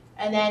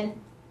 And then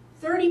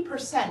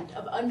 30%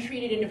 of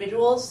untreated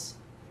individuals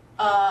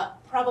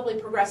probably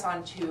progress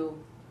on to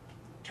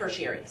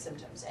tertiary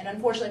symptoms. And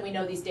unfortunately, we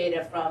know these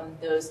data from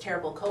those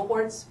terrible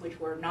cohorts, which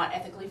were not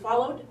ethically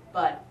followed,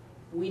 but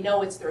we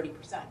know it's 30%.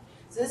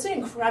 So this is an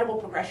incredible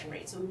progression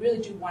rate. So we really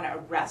do want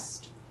to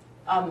arrest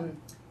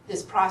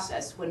this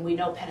process when we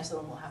know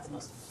penicillin will have the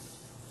most.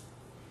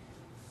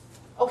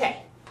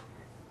 Okay.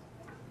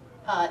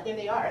 There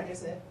they are.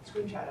 There's a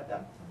screenshot of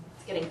them.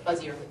 It's getting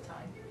fuzzier with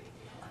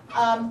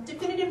time.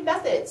 Definitive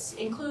methods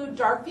include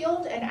dark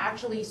field and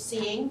actually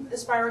seeing the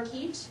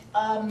spirochete,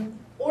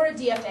 or a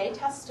DFA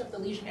test of the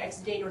lesion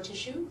exudate or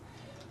tissue.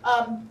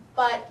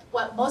 But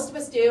what most of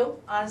us do,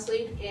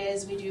 honestly,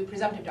 is we do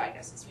presumptive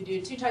diagnosis. We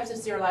do 2 types of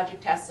serologic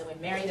tests and we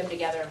marry them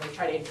together and we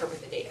try to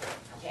interpret the data.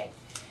 Okay.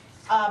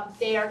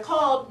 They are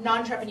called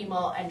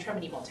non-treponemal and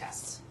treponemal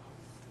tests.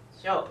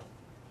 So,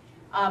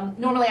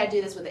 normally I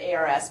do this with the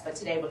ARS, but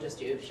today we'll just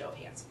do show of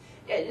hands.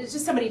 it's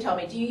just somebody tell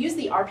me, do you use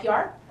the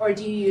RPR or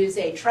do you use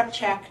a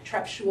TrepCheck,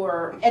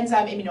 TrepSure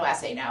enzyme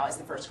immunoassay now as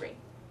the first screen?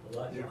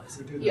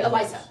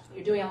 ELISA.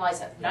 You're doing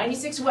ELISA.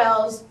 96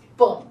 wells,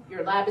 boom,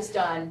 your lab is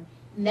done,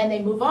 and then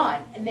they move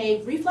on, and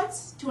they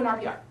reflex to an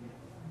RPR.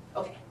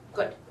 Okay,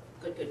 good.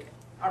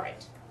 All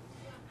right.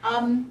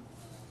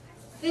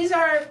 These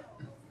are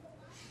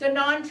the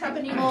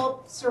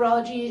non-treponemal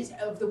serologies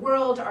of the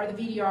world are the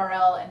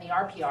VDRL and the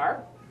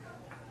RPR.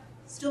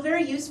 Still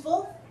very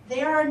useful.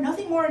 They are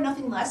nothing more and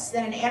nothing less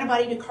than an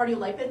antibody to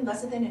cardiolipin,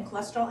 lecithin, and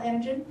cholesterol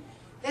antigen.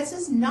 This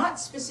is not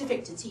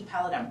specific to T.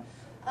 pallidum.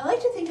 I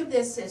like to think of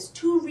this as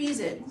two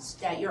reasons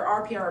that your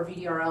RPR or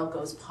VDRL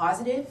goes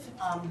positive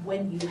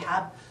when you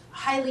have a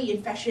highly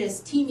infectious,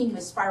 teeming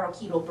with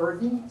spirochetal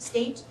burden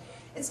state.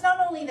 It's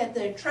not only that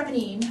the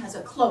treponeme has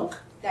a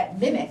cloak that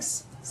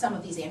mimics some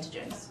of these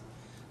antigens,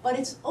 but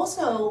it's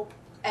also,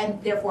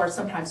 and therefore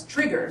sometimes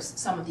triggers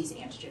some of these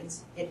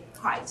antigens. It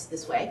hides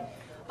this way.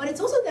 But it's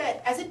also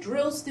that as it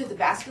drills through the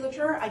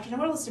vasculature, I can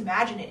almost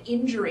imagine it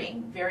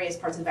injuring various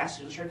parts of the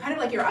vasculature, kind of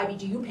like your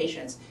IBDU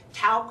patients,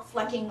 talc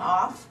flecking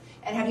off.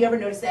 And have you ever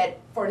noticed that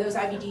for those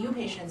IBDU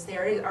patients,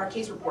 there are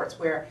case reports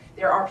where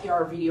their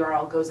RPR or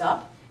VDRL goes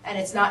up, and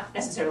it's not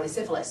necessarily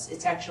syphilis.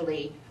 It's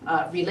actually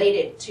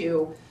related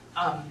to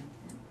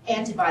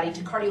antibody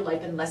to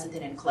cardiolipin,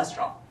 lecithin, and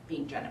cholesterol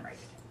being generated.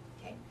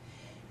 Okay?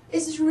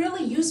 This is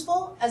really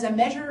useful as a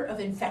measure of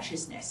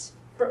infectiousness,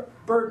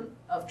 burden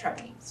of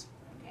treponemes.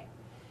 Okay?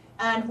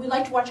 And we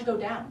like to watch it go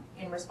down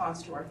in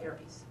response to our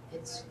therapies.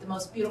 It's the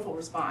most beautiful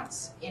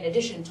response, in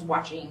addition to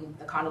watching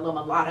the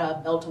condyloma lata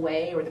melt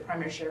away or the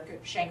primary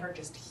chancre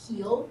just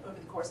heal over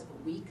the course of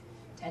a week,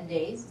 10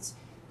 days. It's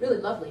really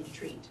lovely to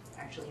treat,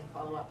 actually, and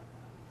follow up,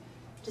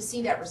 to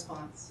see that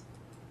response.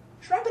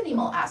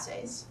 Treponemal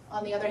assays,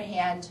 on the other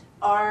hand,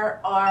 are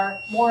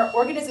more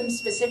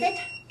organism-specific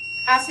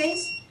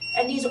assays,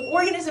 and these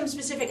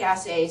organism-specific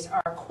assays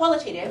are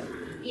qualitative.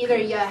 Either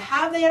you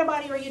have the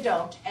antibody or you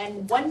don't,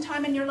 and one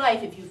time in your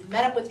life, if you've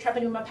met up with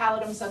Treponema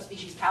pallidum,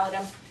 subspecies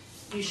pallidum,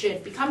 you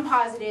should become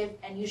positive,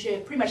 and you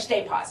should pretty much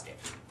stay positive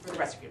for the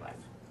rest of your life.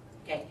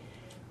 Okay?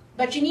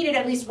 But you need it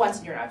at least once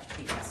in your life to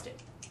be tested.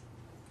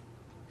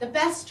 The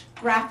best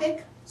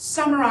graphic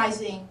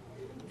summarizing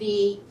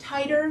the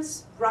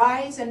titers,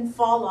 rise and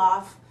fall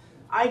off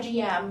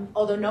IgM,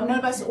 although none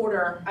of us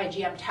order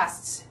IgM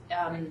tests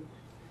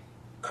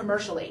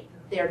commercially.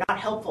 They're not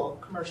helpful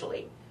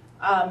commercially.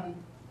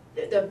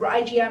 The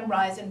IgM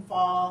rise and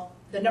fall,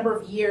 the number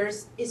of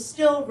years, is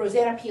still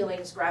Rosanna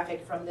Peeling's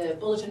graphic from the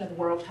Bulletin of the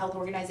World Health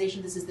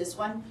Organization. This is this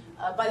one.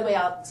 By the way,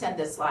 I'll send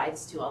the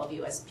slides to all of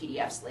you as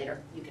PDFs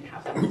later. You can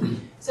have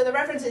them. So the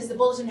reference is the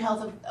Bulletin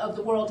of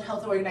the World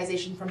Health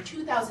Organization from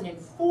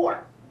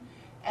 2004.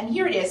 And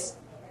here it is.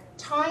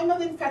 Time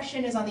of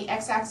infection is on the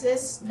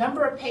x-axis.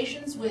 Number of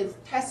patients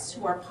with tests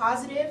who are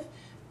positive.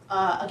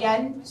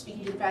 Again,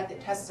 speaking to the fact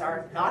that tests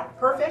are not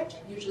perfect.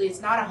 Usually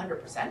it's not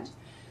 100%.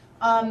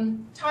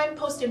 Time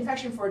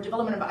post-infection for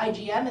development of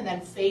IgM and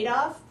then fade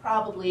off,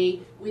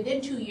 probably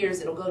within 2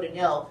 years it'll go to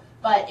nil,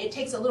 but it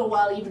takes a little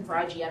while even for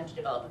IgM to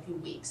develop, a few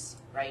weeks,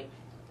 right?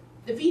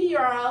 The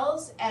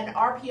VDRLs and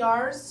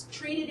RPRs,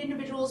 treated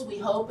individuals, we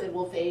hope it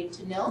will fade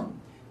to nil.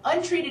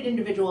 Untreated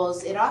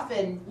individuals, it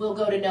often will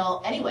go to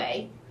nil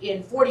anyway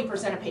in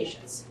 40% of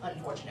patients,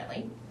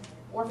 unfortunately,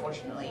 or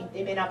fortunately.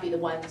 They may not be the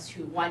ones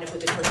who wind up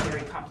with the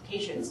tertiary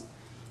complications.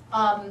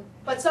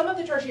 But some of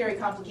the tertiary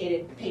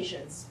complicated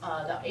patients,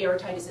 the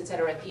aortitis, et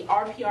cetera, the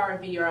RPR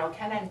and VDRL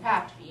can in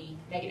fact be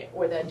negative,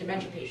 or the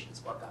dementia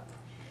patients work up.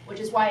 Which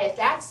is why at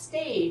that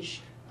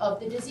stage of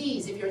the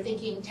disease, if you're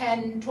thinking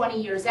 10,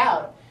 20 years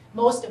out,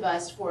 most of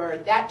us for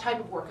that type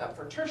of workup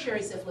for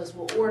tertiary syphilis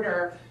will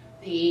order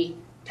the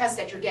test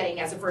that you're getting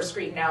as a first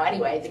screen now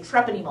anyway, the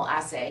treponemal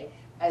assay,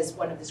 as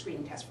one of the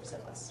screening tests for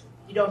syphilis.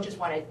 You don't just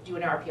want to do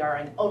an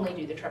RPR and only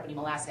do the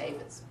treponemal assay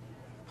if it's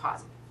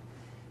positive.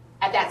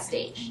 At that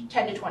stage,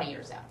 10 to 20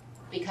 years out.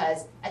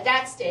 Because at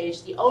that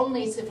stage, the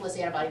only syphilis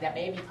antibody that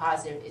may be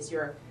positive is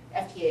your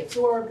FTA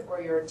absorbed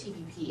or your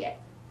TBPA,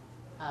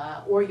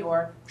 or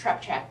your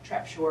TrepCheck,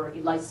 TrepSure,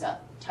 ELISA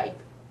type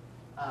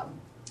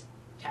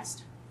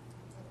test.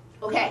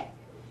 Okay,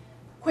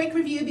 quick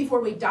review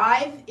before we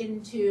dive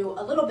into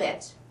a little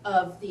bit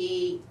of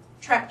the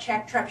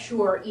TrepCheck,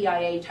 TrepSure,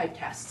 EIA type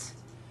tests.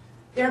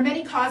 There are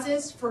many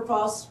causes for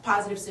false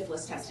positive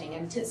syphilis testing,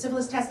 and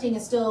syphilis testing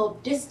is still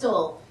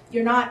distal.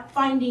 You're not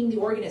finding the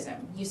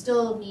organism. You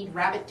still need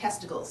rabbit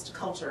testicles to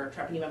culture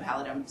Treponema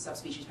pallidum,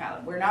 subspecies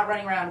pallidum. We're not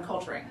running around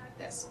culturing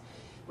this.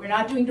 We're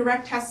not doing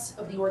direct tests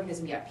of the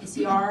organism yet.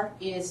 PCR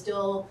is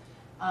still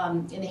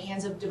in the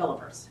hands of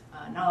developers.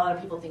 Not a lot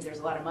of people think there's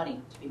a lot of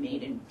money to be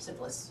made in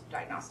syphilis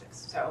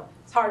diagnostics. So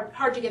it's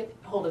hard to get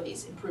hold of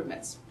these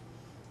improvements.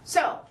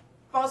 So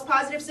false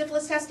positive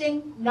syphilis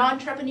testing,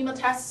 non-treponemal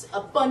tests, a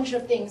bunch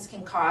of things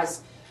can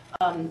cause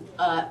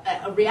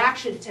a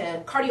reaction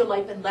to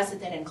cardiolipin,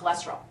 lecithin, and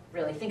cholesterol.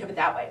 Really, think of it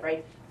that way,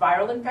 right?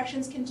 Viral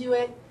infections can do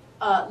it,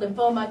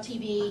 lymphoma,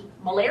 TB,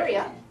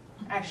 malaria,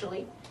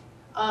 actually,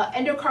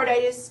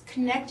 endocarditis,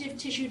 connective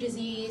tissue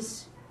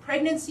disease,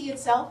 pregnancy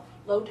itself,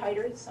 low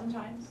titers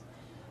sometimes,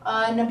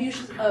 and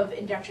abuse of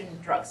injection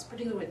drugs,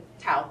 particularly with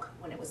talc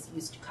when it was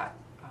used to cut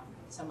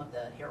some of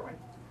the heroin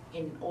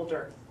in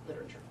older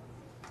literature.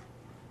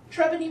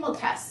 Treponema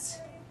tests.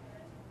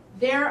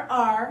 There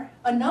are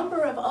a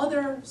number of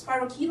other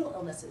spirochetal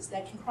illnesses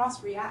that can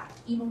cross-react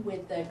even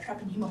with the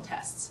treponema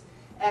tests.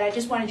 And I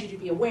just wanted you to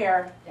be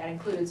aware that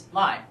includes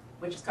Lyme,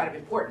 which is kind of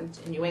important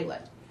in New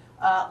England.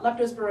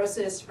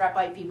 Leptospirosis,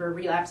 rapid fever,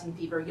 relapsing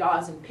fever,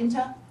 yaws, and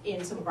pinta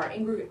in some of our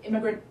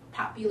immigrant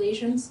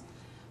populations.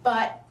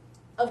 But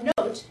of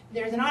note,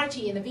 there's an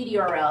oddity in the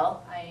VDRL.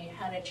 I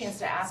had a chance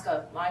to ask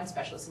a Lyme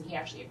specialist, and he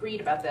actually agreed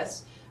about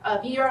this.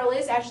 VDRL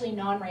is actually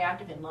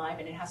non-reactive in Lyme,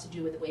 and it has to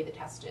do with the way the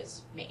test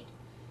is made.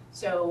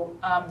 So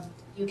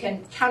you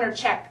can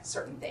counter-check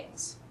certain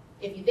things.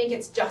 If you think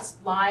it's just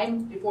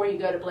Lyme, before you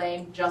go to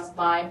blame just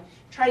Lyme,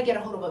 try to get a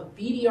hold of a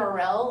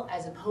VDRL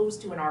as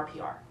opposed to an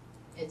RPR.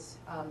 It's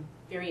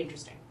very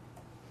interesting.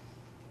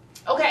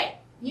 Okay,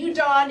 new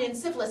dawn in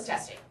syphilis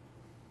testing.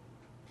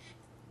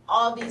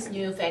 All these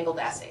newfangled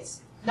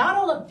assays. Not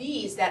all of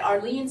these that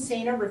Arlene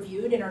Sainer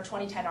reviewed in her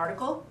 2010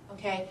 article,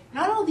 okay,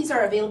 not all of these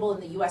are available in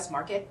the US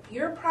market.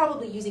 You're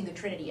probably using the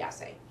Trinity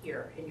assay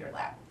here in your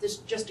lab. This is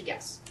just a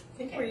guess. I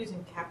think we're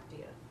using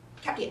Capdia.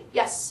 Capdia,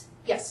 yes,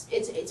 yes.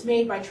 It's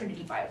made by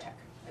Trinity Biotech,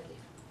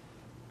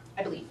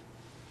 I believe.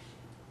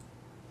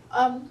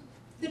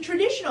 The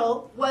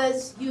traditional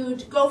was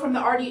you'd go from the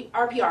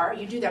RPR,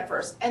 you do that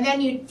first, and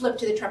then you'd flip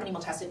to the treponemal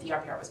test if the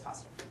RPR was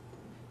positive.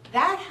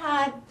 That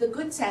had the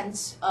good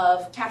sense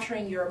of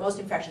capturing your most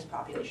infectious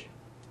population,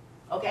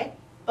 okay?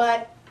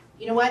 But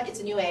you know what? It's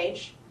a new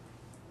age,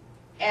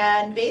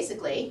 and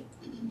basically,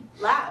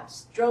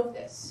 labs drove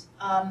this.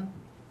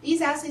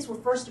 These assays were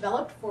first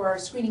developed for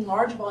screening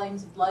large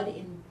volumes of blood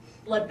in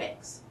blood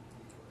banks.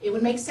 It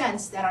would make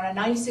sense that on a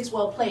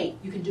 96-well plate,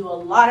 you can do a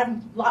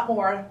lot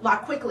more, a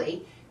lot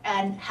quickly,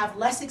 and have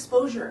less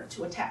exposure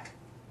to a tech,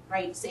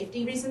 right?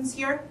 Safety reasons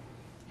here.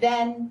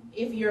 Then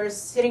if you're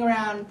sitting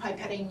around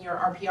pipetting your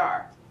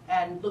RPR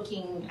and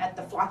looking at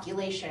the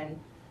flocculation,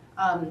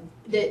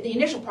 the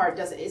initial part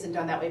isn't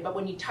done that way, but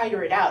when you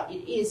titer it out,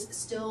 it is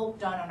still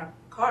done on a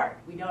card.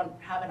 We don't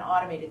have an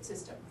automated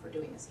system for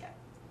doing this yet.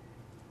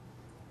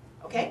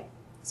 Okay,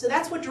 so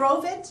that's what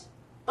drove it,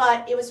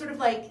 but it was sort of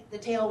like the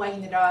tail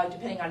wagging the dog,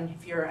 depending on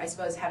if you're, I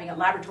suppose, having a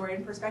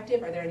laboratorian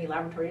perspective. Are there any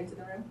laboratorians in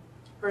the room?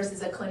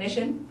 Versus a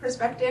clinician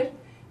perspective.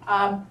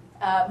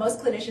 Most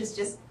clinicians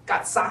just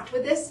got socked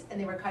with this, and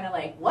they were kind of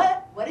like,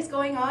 what? What is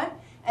going on?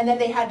 And then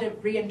they had to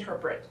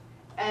reinterpret.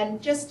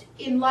 And just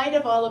in light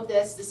of all of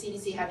this, the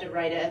CDC had to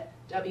write a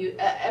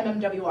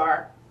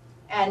MMWR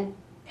and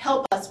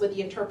help us with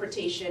the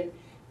interpretation.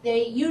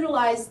 They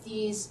utilized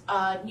these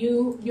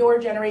newer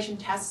generation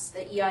tests,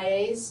 the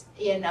EIAs,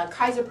 in a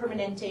Kaiser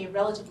Permanente,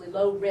 relatively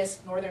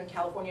low-risk Northern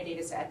California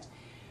data set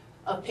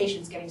of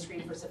patients getting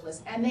screened for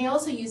syphilis. And they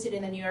also used it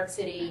in the New York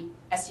City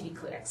STD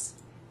clinics,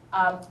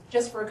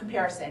 just for a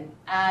comparison.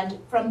 And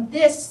from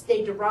this,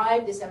 they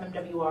derived this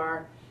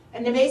MMWR,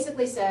 and they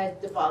basically said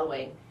the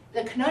following.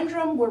 The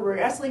conundrum we're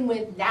wrestling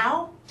with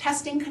now,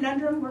 testing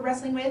conundrum we're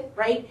wrestling with,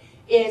 right,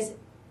 is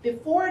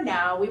before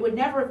now, we would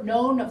never have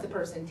known of the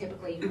person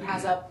typically who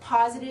has a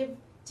positive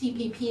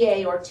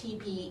TPPA or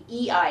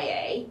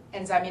TPEIA,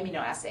 enzyme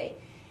immunoassay,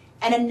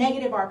 and a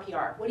negative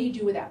RPR. What do you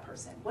do with that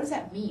person? What does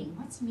that mean?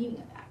 What's the meaning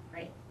of that,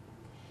 right?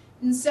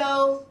 And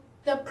so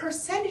the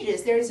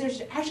percentages, there's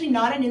actually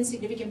not an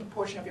insignificant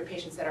proportion of your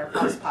patients that are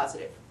false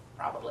positive,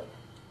 probably.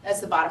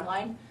 That's the bottom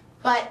line.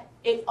 But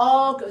it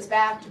all goes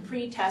back to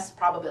pre-test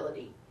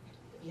probability.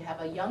 If you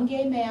have a young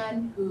gay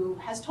man who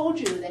has told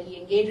you that he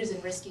engages in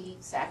risky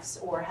sex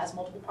or has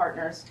multiple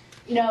partners,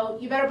 you know,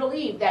 you better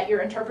believe that your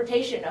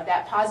interpretation of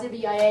that positive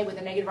EIA with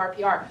a negative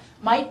RPR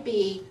might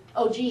be,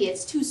 oh gee,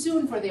 it's too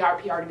soon for the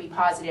RPR to be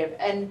positive,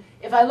 and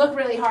if I look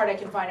really hard, I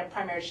can find a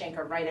primary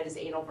chancre right at his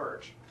anal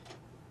verge.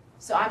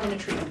 So I'm going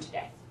to treat him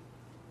today.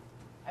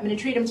 I'm going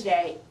to treat him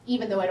today,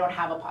 even though I don't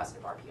have a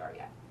positive RPR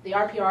yet. The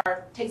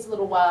RPR takes a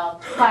little while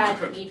to flag,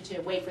 you need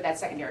to wait for that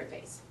secondary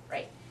phase,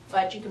 right?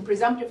 But you can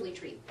presumptively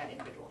treat that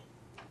individual.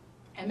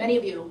 And many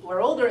of you who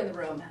are older in the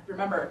room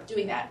remember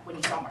doing that when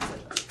you saw more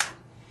symptoms.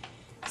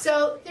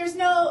 So there's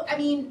no, I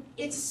mean,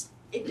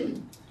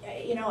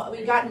 you know,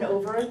 we've gotten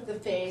over the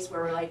phase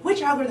where we're like,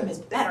 which algorithm is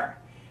better?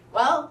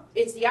 Well,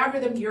 it's the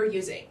algorithm you're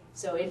using.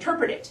 So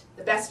interpret it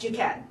the best you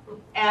can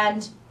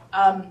and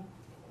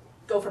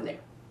go from there.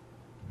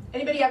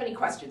 Anybody have any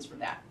questions from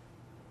that?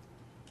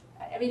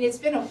 I mean, it's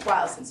been a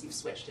while since you've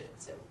switched it,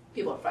 so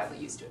people are finally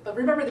used to it. But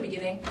remember the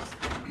beginning.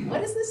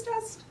 What is this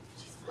test?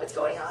 What's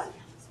going on?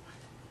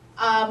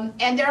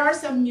 And there are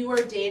some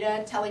newer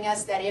data telling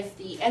us that if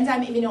the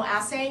enzyme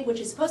immunoassay, which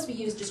is supposed to be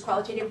used just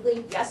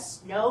qualitatively,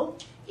 yes, no,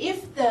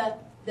 if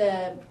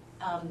the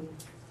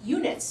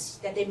units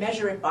that they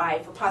measure it by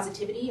for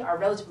positivity are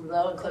relatively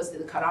low and close to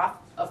the cutoff,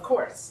 of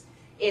course,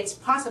 it's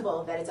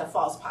possible that it's a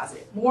false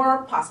positive.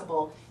 More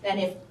possible than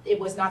if it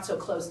was not so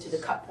close to the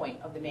cut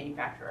point of the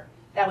manufacturer.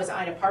 That was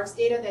Ina Park's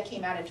data that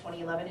came out in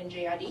 2011 in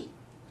JID.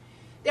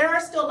 There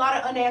are still a lot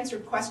of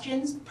unanswered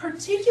questions,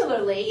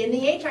 particularly in the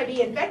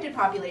HIV-infected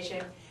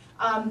population.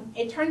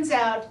 It turns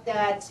out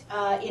that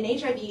in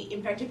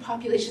HIV-infected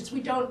populations,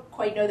 we don't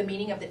quite know the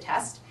meaning of the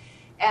test.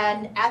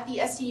 And at the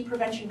STD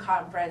prevention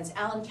conference,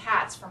 Alan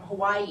Katz from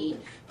Hawaii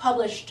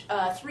published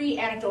 3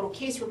 anecdotal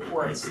case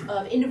reports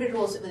of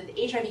individuals with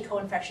HIV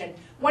co-infection.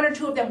 1 or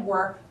 2 of them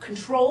were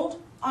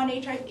controlled on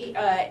HIV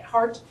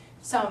heart.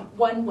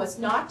 One was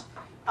not.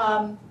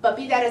 But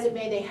be that as it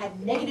may, they had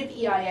negative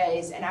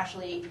EIAs and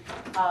actually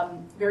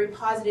very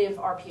positive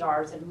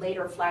RPRs and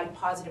later flagged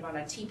positive on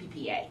a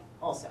TPPA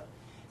also.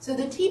 So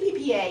the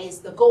TPPA is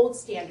the gold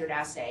standard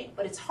assay,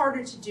 but it's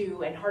harder to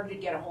do and harder to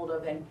get a hold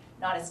of and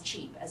not as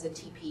cheap as a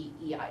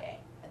TPEIA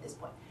at this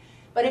point.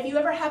 But if you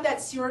ever have that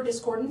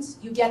serodiscordance,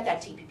 you get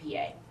that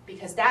TPPA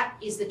because that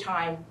is the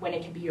time when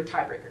it can be your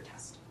tiebreaker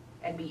test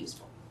and be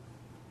useful.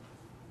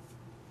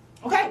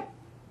 Okay,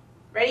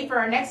 ready for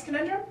our next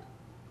conundrum?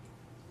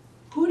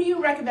 Who do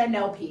you recommend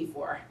LP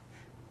for?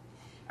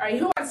 All right,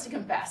 who wants to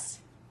confess?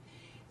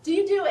 Do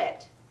you do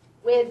it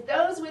with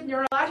those with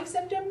neurologic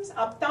symptoms,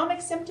 ophthalmic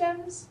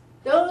symptoms,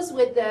 those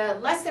with the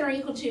less than or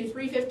equal to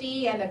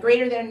 350 and the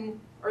greater than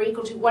or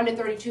equal to 1 to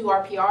 32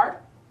 RPR?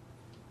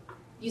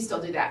 You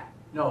still do that?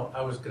 No,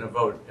 I was going to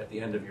vote at the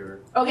end of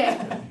your... Okay,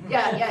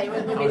 yeah,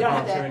 we don't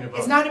have to.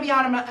 It's not to be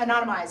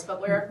anonymized, but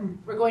we're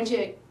going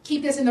to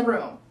keep this in the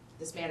room,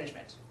 this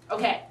management.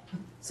 Okay,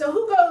 so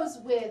who goes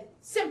with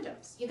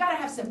symptoms? You gotta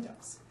have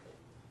symptoms.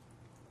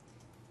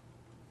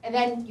 And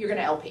then you're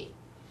gonna LP.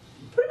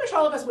 Pretty much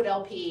all of us would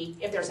LP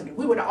if there's something.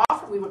 We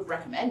would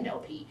recommend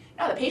LP.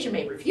 Now the patient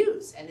may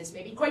refuse, and this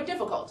may be quite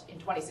difficult in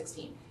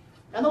 2016.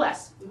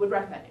 Nonetheless, we would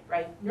recommend it,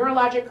 right?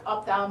 Neurologic,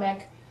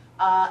 ophthalmic,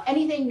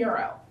 anything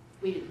neuro,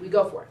 we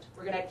go for it.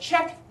 We're gonna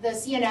check the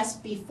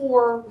CNS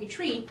before we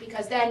treat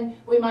because then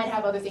we might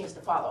have other things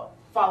to follow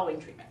following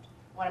treatment.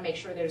 We wanna make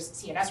sure there's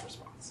CNS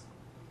response.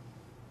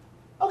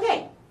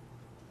 Okay,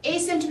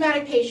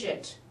 asymptomatic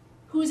patient,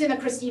 who's in the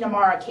Christina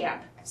Mara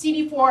camp?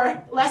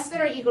 CD4 less than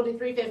or equal to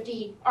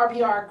 350,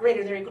 RPR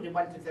greater than or equal to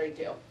 1 to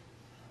 32.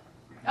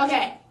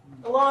 Okay,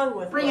 Along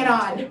with bring it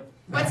on.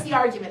 What's the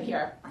argument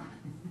here?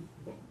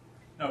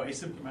 No,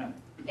 asymptomatic.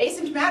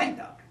 Asymptomatic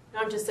though. No,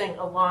 I'm just saying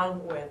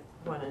along with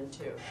 1 and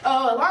 2.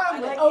 Oh,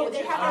 along with, like oh,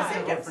 answer they have five.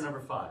 no Vote symptoms. for number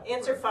 5.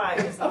 Answer 5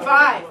 is the Oh,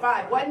 one.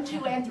 5, 1,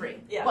 2, and 3.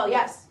 Yeah. Well,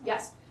 yes.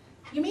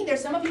 You mean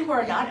there's some of you who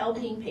are not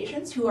LPing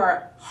patients who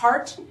are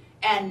heart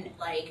and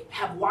like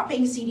have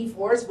whopping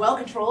CD4s well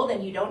controlled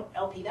and you don't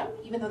LP them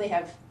even though they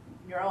have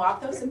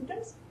neuro-opto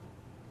symptoms?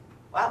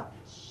 Wow.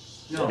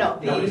 No.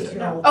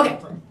 Okay.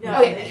 Yeah,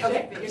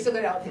 Okay. You're still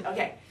good at LP.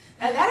 Okay.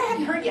 That I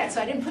hadn't heard yet,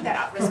 so I didn't put that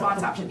out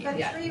response option But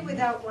yet. 3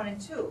 without 1 and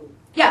 2.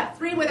 Yeah,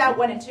 3 without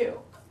 1 and 2.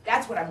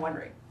 That's what I'm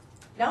wondering.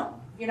 No?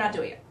 You're not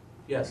doing it.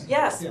 Yes.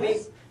 Yes,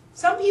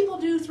 Some people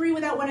do 3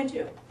 without 1 and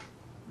 2.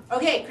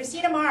 Okay,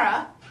 Christina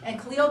Mara and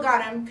Khalil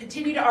Ghanem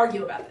continue to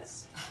argue about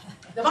this.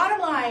 The bottom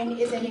line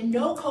is that in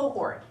no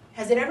cohort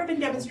has it ever been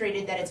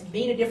demonstrated that it's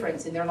made a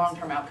difference in their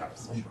long-term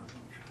outcomes.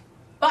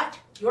 But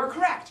you're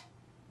correct.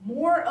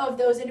 More of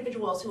those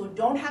individuals who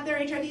don't have their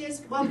HIV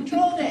as well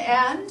controlled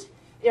and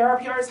their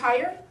RPR is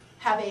higher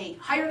have a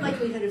higher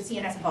likelihood of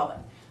CNS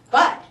involvement.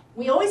 But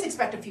we always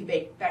expect a few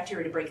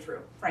bacteria to break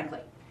through, frankly.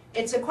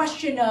 It's a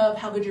question of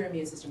how good your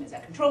immune system is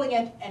at controlling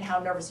it and how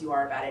nervous you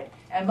are about it.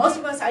 And most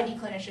of us ID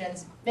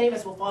clinicians, many of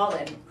us will fall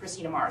in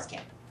Christina Mara's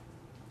camp.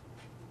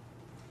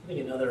 I think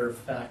another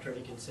factor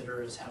to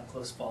consider is how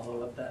close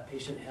follow-up that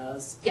patient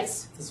has.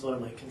 Yes. This is one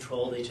of my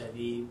controlled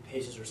HIV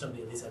patients or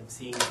somebody at least I'm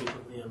seeing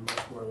frequently. I'm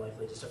much more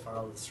likely just to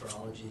follow the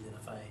serology than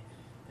if I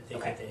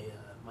think that they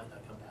might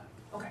not come back.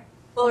 Okay.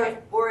 Well,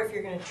 or if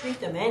you're going to treat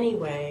them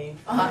anyway,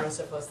 Uh-huh.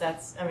 neurosyphilis,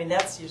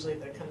 that's usually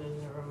the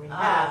conundrum we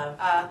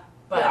have.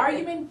 The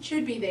argument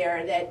should be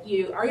there that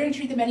you are going to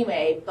treat them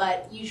anyway,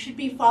 but you should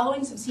be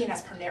following some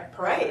CNS parameters.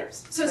 Right.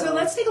 So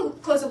let's take a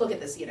closer look at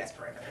the CNS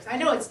parameters. I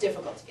know it's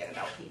difficult to get an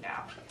LP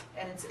now,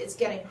 and it's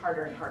getting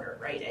harder and harder,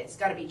 right? It's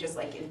got to be just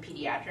like in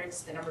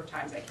pediatrics. The number of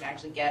times I can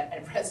actually get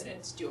a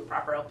resident to do a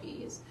proper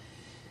LP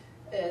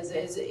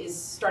is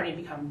starting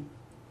to become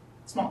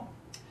small.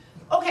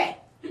 Okay,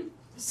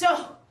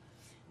 so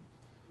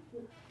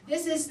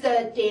this is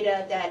the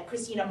data that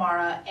Christina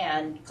Mara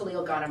and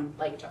Khalil Ghanem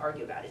like to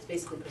argue about. It's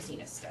basically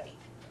Christina's study.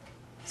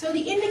 So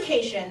the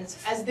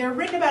indications, as they're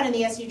written about in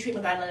the SU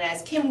treatment guideline,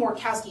 as Kim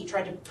Workowski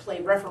tried to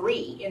play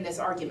referee in this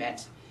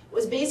argument,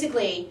 was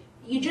basically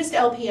you just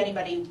LP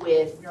anybody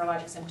with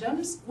neurologic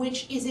symptoms,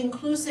 which is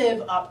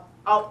inclusive of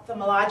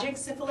ophthalmologic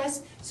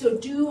syphilis. So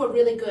do a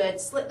really good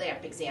slit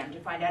lamp exam to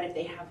find out if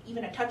they have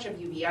even a touch of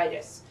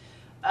uveitis,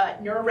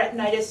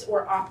 neuroretinitis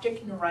or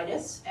optic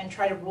neuritis, and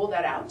try to rule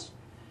that out.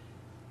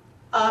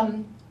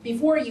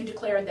 Before you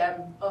declare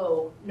them,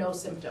 oh, no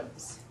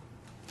symptoms.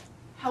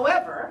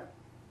 However,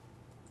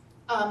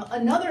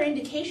 another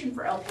indication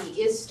for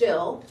LP is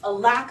still a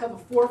lack of a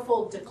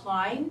fourfold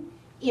decline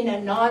in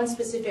a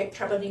non-specific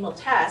treponemal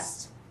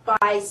test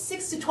by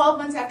 6 to 12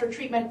 months after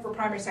treatment for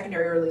primary,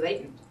 secondary, early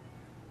latent,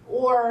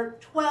 or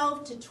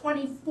 12 to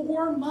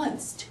 24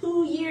 months,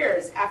 2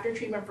 years after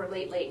treatment for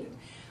late latent.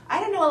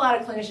 I don't know a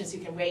lot of clinicians who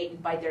can wait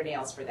and bite their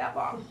nails for that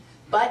long,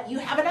 but you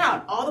have it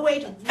out all the way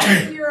to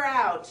 1 year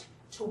out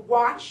to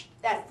watch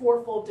that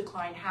fourfold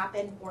decline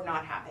happen or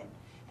not happen.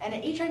 And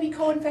in HIV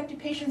co-infected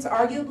patients,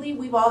 arguably,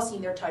 we've all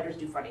seen their titers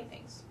do funny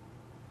things.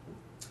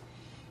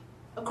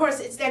 Of course,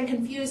 it's then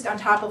confused on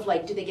top of,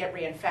 like, do they get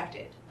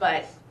reinfected?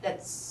 But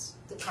that's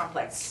the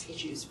complex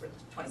issues for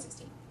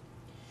 2016.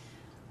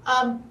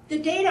 The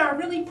data are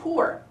really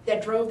poor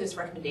that drove this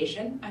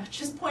recommendation. I would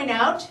just point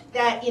out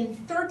that in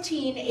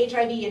 13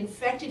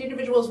 HIV-infected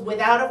individuals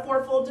without a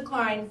fourfold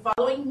decline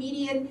following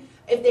median,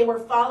 if they were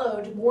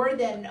followed more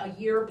than a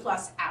year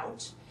plus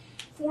out,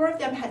 4 of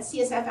them had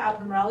CSF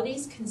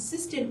abnormalities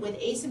consistent with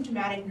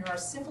asymptomatic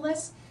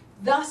neurosyphilis.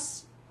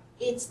 Thus,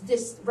 it's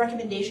this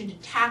recommendation to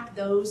tap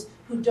those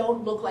who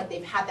don't look like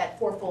they've had that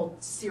fourfold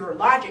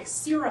serologic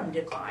serum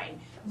decline,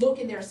 look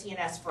in their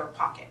CNS for a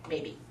pocket,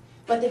 maybe.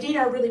 But the data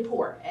are really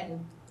poor,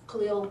 and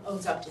Khalil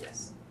owns up to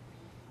this.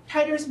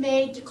 Titers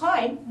may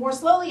decline more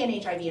slowly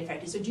in HIV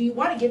infected, so do you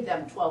want to give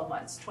them 12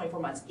 months, 24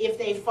 months, if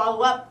they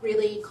follow up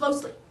really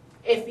closely,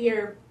 if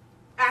you're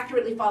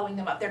accurately following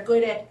them up? They're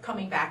good at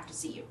coming back to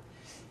see you.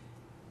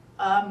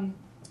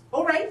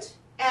 All right,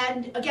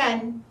 and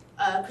again,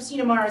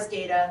 Christina Mara's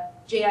data,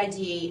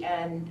 JID,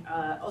 and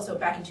also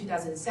back in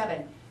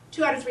 2007,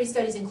 2 out of 3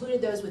 studies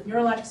included those with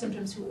neurologic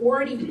symptoms who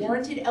already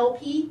warranted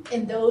LP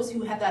and those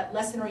who had that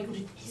less than or equal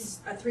to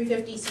a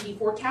 350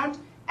 CD4 count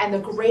and the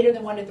greater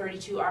than 1 to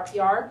 32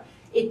 RPR.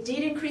 It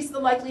did increase the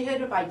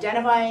likelihood of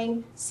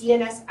identifying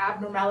CNS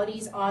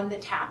abnormalities on the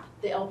TAP,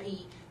 the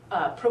LP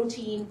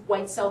protein,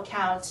 white cell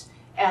count,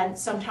 and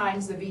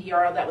sometimes the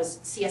VDRL that was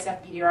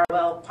CSF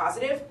VDRL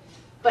positive.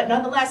 But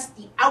nonetheless,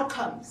 the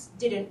outcomes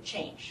didn't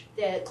change.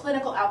 The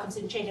clinical outcomes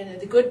didn't change, and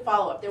the good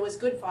follow-up, there was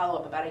good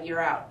follow-up about a year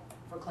out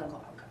for clinical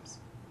outcomes.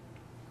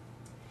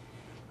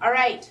 All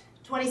right,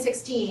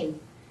 2016.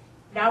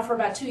 Now for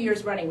about 2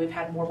 years running, we've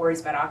had more worries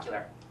about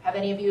ocular. Have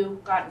any of you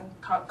gotten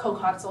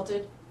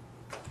co-consulted?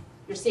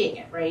 You're seeing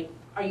it, right?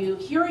 Are you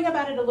hearing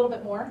about it a little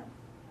bit more?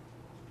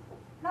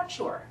 Not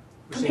sure.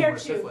 We're seeing more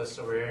syphilis,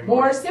 so we're hearing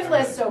more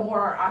syphilis, so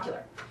more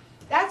ocular.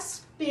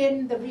 That's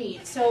been the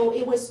read. So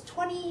it was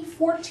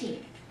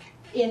 2014,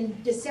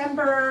 in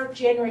December,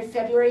 January,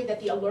 February, that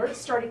the alerts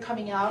started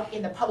coming out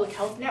in the public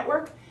health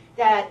network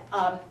that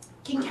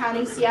King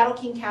County, Seattle,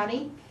 King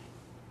County,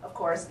 of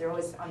course, they're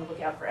always on the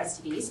lookout for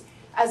STDs,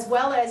 as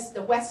well as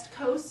the West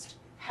Coast,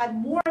 had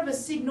more of a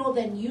signal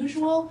than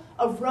usual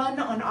of run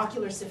on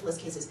ocular syphilis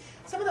cases.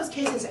 Some of those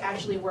cases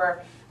actually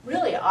were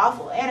really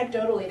awful.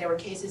 Anecdotally, there were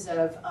cases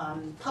of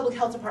public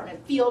health department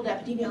field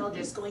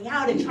epidemiologists going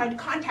out and trying to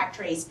contact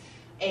trace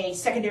a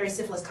secondary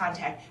syphilis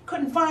contact.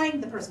 Couldn't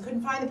find the person,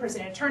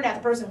 and it turned out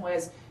the person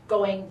was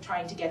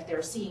trying to get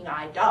their seeing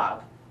eye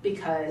dog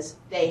because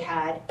they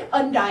had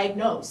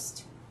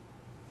undiagnosed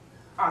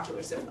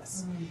ocular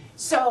syphilis.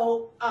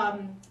 So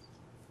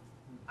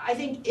I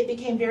think it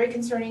became very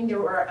concerning.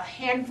 There were a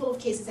handful of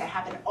cases that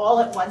happened all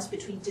at once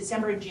between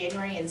December and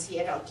January in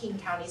Seattle King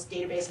County's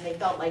database, and they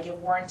felt like it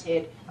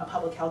warranted a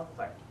public health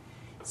alert.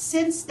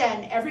 Since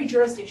then, every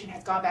jurisdiction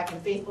has gone back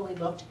and faithfully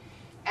looked,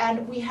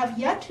 and we have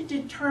yet to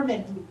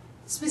determine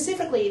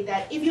specifically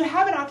that if you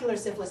have an ocular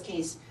syphilis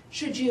case,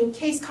 should you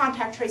case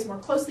contact trace more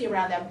closely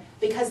around them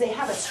because they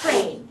have a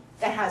strain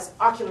that has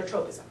ocular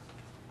tropism.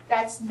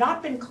 That's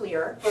not been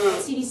clear. The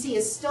CDC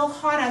is still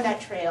hot on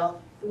that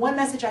trail. The one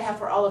message I have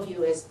for all of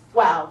you is,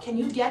 wow, can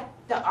you get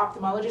the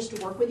ophthalmologist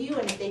to work with you,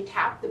 and if they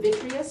tap the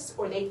vitreous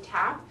or they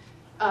tap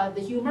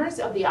the humors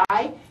of the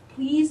eye,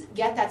 please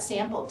get that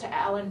sample to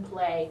Alan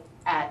Play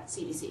at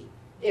CDC.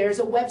 There's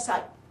a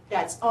website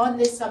that's on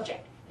this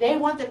subject. They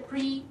want the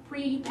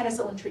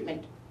pre-penicillin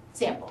treatment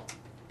sample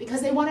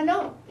because they want to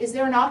know, is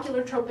there an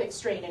ocular tropic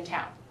strain in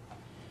town?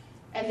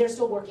 And they're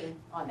still working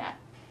on that.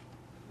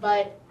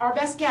 But our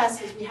best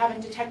guess is we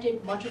haven't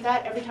detected much of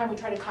that. Every time we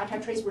try to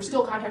contact trace, we're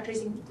still contact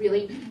tracing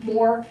really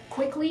more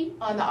quickly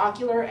on the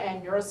ocular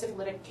and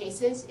neurosyphilitic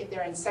cases if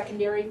they're in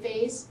secondary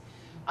phase,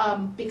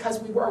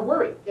 because we were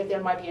worried that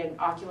there might be an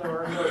ocular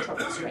or a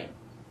neurotropic strain.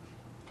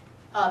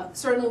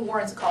 Certainly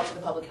warrants a call to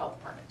the public health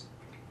department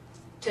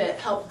to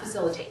help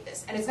facilitate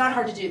this. And it's not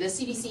hard to do. The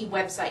CDC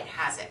website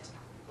has it.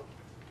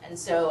 And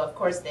so, of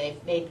course,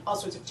 they've made all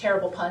sorts of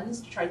terrible puns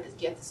to try to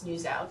get this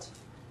news out.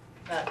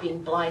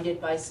 Being blinded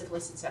by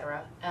syphilis,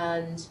 etc.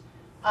 And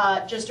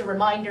just a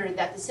reminder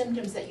that the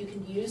symptoms that you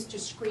can use to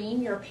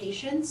screen your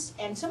patients,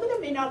 and some of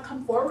them may not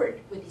come forward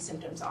with these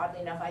symptoms,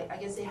 oddly enough. I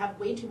guess they have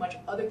way too much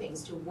other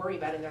things to worry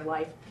about in their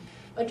life.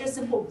 But just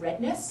simple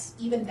redness,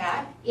 even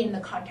that, in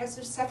the context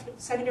of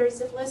secondary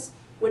syphilis,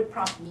 would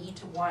prompt me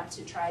to want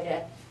to try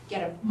to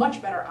get a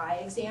much better eye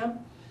exam.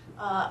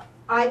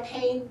 Eye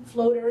pain,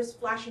 floaters,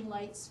 flashing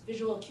lights,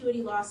 visual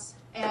acuity loss,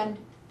 and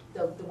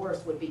the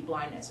worst would be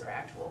blindness or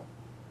actual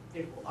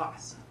visual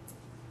loss.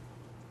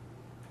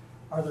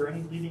 Are there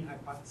any leading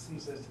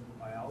hypotheses as to the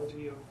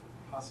biology of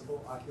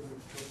possible ocular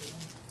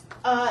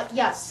tropism?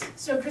 Yes.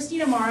 So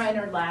Christina Mara in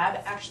her lab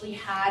actually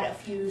had a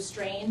few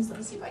strains. Let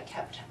me see if I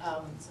kept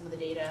some of the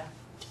data.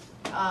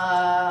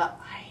 I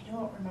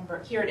don't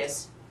remember. Here it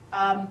is.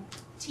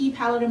 T.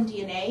 pallidum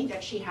DNA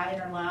that she had in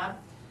her lab.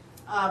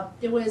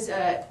 There was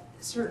a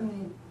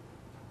certain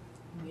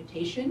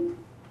mutation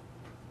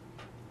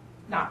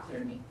not clear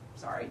to me,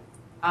 sorry.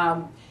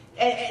 And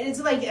it's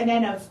like an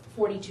N of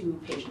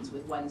 42 patients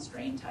with one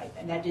strain type,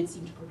 and that did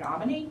seem to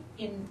predominate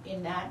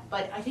in that,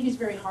 but I think it's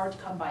very hard to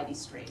come by these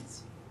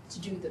strains to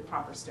do the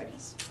proper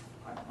studies,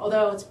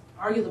 although it's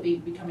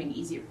arguably becoming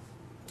easier.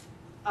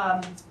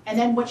 And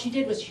then what she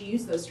did was she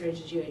used those strains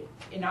and she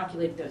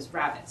inoculated those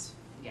rabbits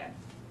again.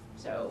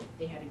 So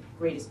they had a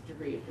greatest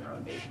degree of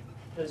neuroinvasion.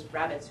 Those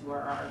rabbits who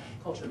are our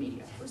culture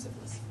media for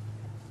syphilis.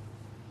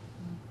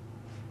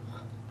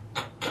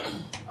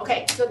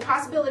 Okay, so the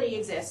possibility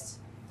exists.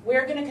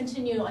 We're going to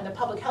continue on the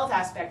public health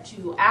aspect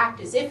to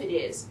act as if it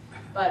is,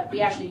 but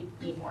we actually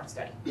need more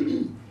study.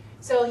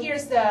 So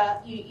here's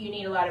you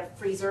need a lot of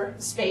freezer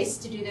space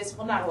to do this.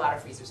 Well, not a lot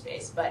of freezer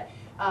space, but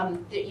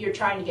you're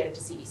trying to get it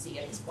to CDC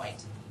at this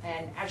point.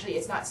 And actually,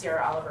 it's not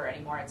Sarah Oliver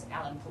anymore, it's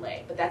Alan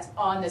Pillay, but that's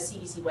on the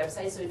CDC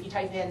website. So if you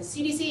type in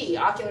CDC,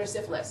 ocular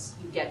syphilis,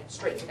 you get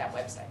straight to that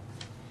website.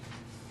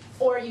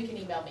 Or you can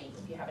email me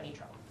if you have any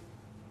trouble.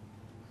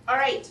 All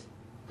right,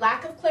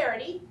 lack of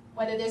clarity,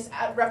 whether this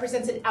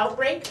represents an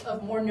outbreak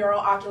of more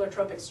neuroocular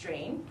tropic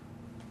strain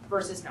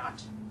versus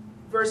not,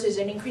 versus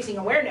an increasing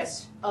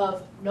awareness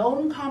of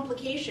known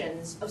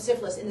complications of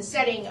syphilis in the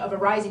setting of a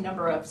rising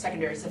number of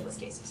secondary syphilis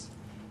cases.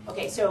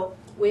 Okay, so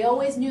we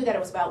always knew that it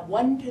was about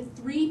 1 to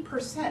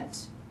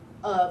 3%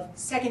 of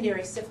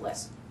secondary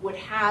syphilis would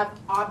have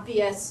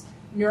obvious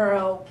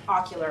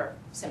neuroocular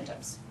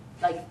symptoms,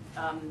 like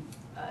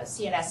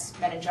CNS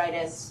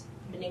meningitis,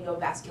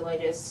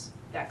 meningovasculitis,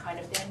 that kind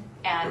of thing,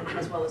 and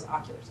as well as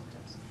ocular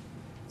symptoms.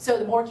 So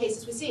the more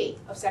cases we see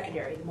of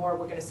secondary, the more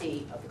we're going to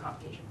see of the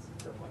complications.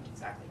 Your point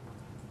exactly.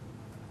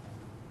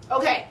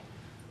 Okay.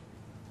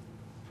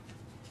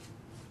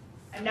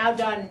 I'm now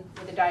done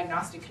with the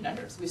diagnostic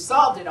conundrums. We've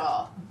solved it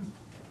all.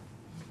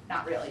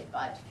 Not really,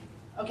 but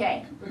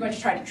okay. We're going to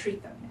try to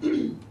treat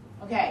them.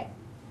 Okay.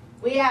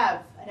 We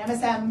have an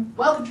MSM,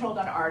 well controlled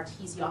on ART.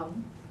 He's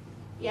young.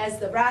 He has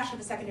the rash of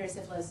a secondary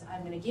syphilis.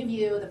 I'm going to give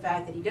you the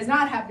fact that he does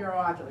not have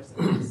neuroocular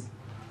syphilis.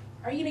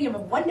 Are you going to give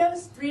him 1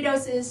 dose, 3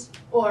 doses,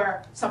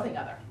 or something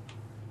other?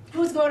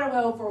 Who's going to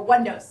go for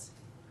 1 dose?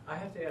 I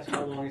have to ask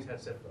how long he's had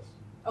syphilis.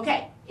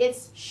 Okay,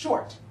 it's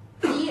short.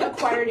 He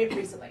acquired it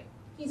recently.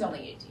 He's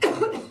only 18.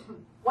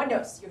 1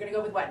 dose. You're going to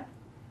go with 1.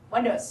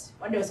 1 dose.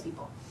 1 dose,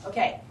 people.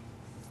 Okay.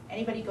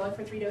 Anybody going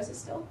for 3 doses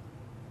still?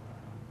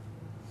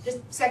 Just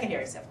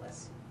secondary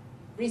syphilis.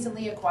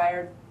 Recently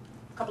acquired,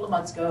 a couple of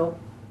months ago.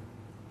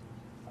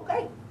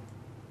 Okay.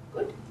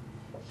 Good.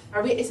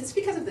 Is this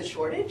because of the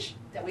shortage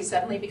that we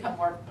suddenly become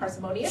more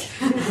parsimonious?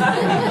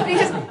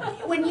 Because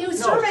when you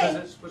survey, no,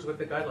 this was what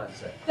the guidelines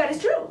say. That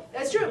is true.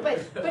 That's true.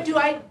 But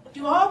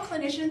do all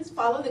clinicians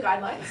follow the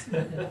guidelines?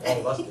 All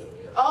of us do.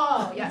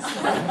 Oh yes.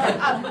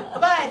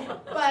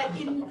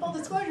 But in full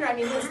disclosure, I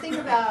mean, let's think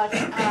about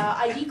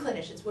ID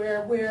clinicians.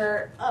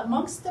 We're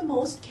amongst the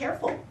most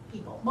careful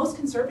people, most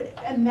conservative,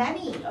 and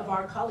many of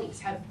our colleagues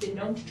have been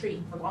known to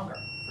treat for longer,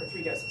 for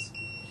 3 doses.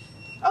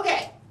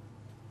 Okay.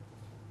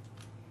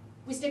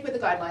 We stick with the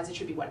guidelines, it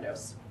should be 1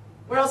 dose.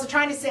 We're also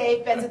trying to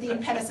save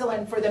benzathine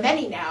penicillin for the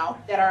many now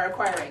that are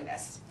acquiring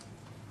this.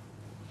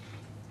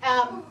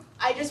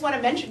 I just want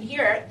to mention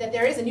here that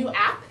there is a new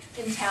app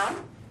in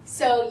town,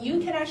 so you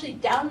can actually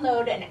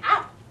download an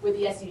app with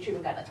the STD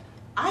treatment guidelines.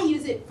 I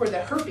use it for the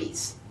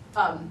herpes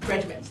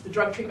regimens, the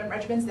drug treatment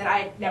regimens that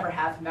I never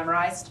have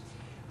memorized.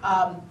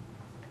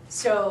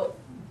 So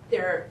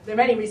there are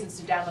many reasons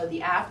to download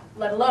the app,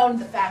 let alone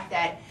the fact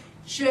that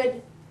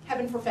should,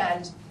 heaven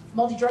forfend,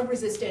 multi-drug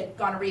resistant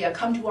gonorrhea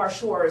come to our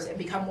shores and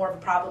become more of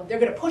a problem, they're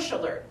going to push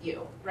alert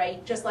you,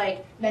 right? Just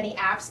like many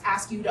apps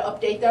ask you to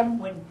update them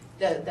when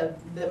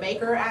the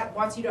maker app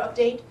wants you to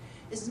update.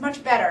 This is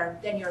much better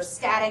than your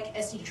static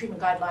STD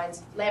treatment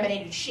guidelines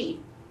laminated sheet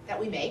that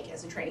we make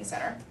as a training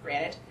center.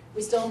 Granted,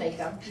 we still make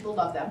them, people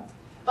love them.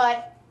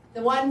 But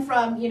the one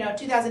from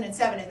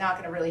 2007 is not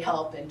going to really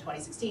help in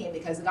 2016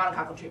 because the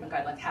gonococcal treatment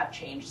guidelines have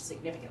changed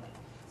significantly.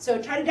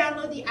 So try to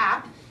download the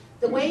app.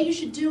 The way you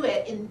should do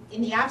it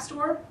in the App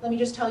Store, let me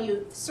just tell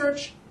you,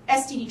 search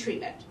STD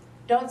treatment.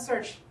 Don't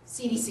search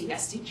CDC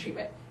STD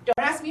treatment.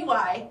 Don't ask me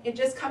why, it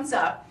just comes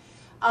up.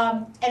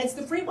 And it's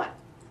the free one.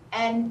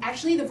 And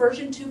actually the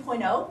version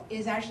 2.0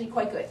 is actually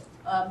quite good.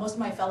 Most of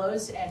my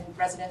fellows and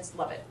residents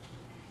love it.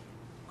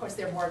 Of course,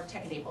 they're more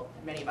tech-enabled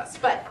than many of us.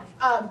 But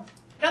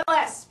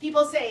nonetheless,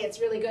 people say it's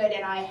really good,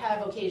 and I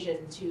have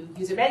occasion to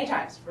use it many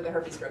times for the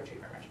herpes drug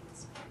treatment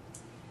regimens.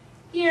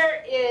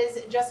 Here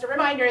is just a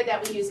reminder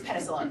that we use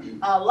penicillin,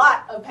 a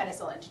lot of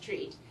penicillin to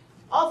treat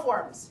all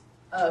forms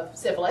of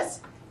syphilis.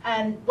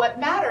 And what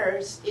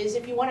matters is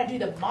if you want to do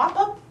the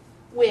mop-up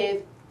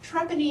with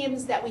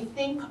treponemes that we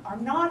think are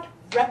not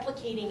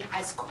replicating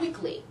as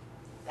quickly.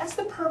 That's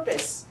the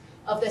purpose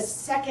of the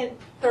second,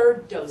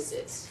 third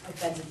doses of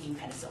benzathine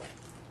penicillin.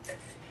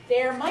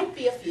 There might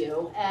be a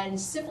few, and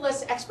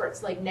syphilis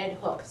experts like Ned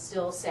Hook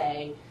still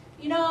say,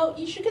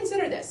 you should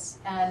consider this.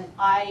 And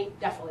I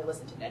definitely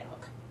listen to Ned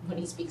Hook when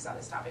he speaks on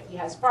this topic. He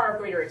has far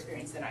greater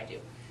experience than I do.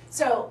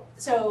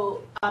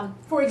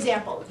 For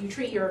example, you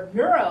treat your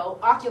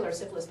neuroocular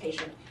syphilis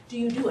patient, do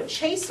you do a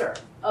chaser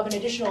of an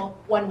additional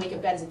 1 week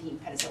of benzathine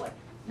penicillin?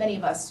 Many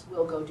of us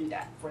will go do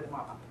that for the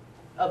mop-up,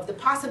 of the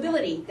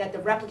possibility that the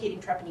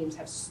replicating treponemes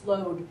have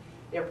slowed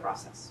their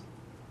process.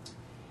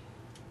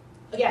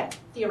 Again,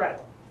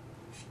 theoretical.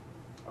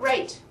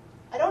 Right,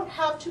 I don't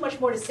have too much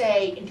more to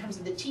say in terms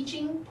of the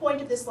teaching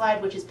point of this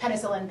slide, which is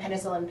penicillin,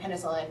 penicillin,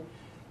 penicillin.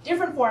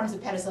 Different forms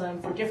of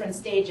penicillin for different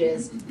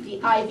stages. The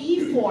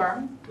IV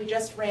form, we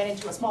just ran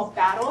into a small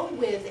battle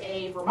with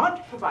a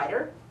Vermont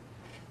provider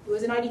who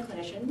is an ID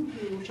clinician,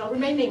 who shall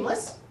remain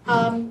nameless,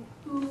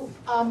 who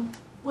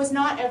was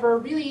not ever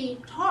really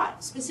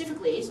taught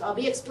specifically, so I'll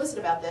be explicit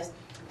about this.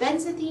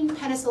 Benzathine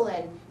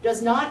penicillin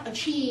does not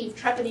achieve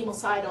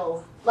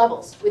treponemocidal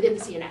levels within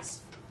the CNS.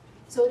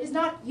 So it is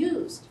not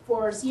used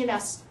for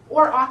CNS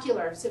or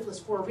ocular syphilis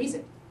for a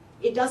reason.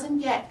 It doesn't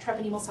get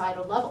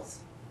treponemocidal levels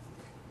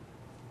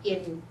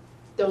in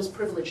those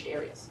privileged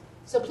areas.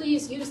 So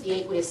please use the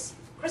aqueous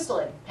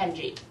crystalline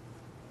PenG.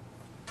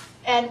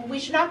 And we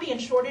should not be in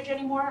shortage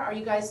anymore. Are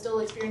you guys still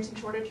experiencing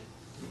shortage?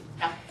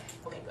 No?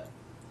 Okay, good.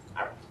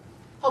 All right.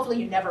 Hopefully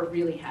you never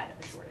really had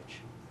a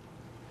shortage.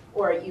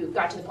 Or you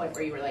got to the point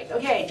where you were like,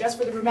 okay, just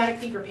for the rheumatic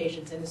fever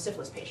patients and the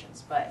syphilis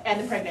patients, and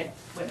the pregnant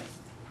women.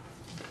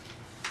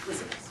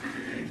 Listen to this.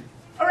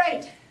 All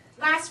right,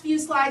 last few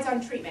slides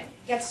on treatment.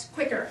 It gets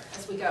quicker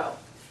as we go.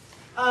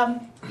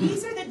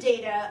 These are the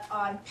data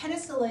on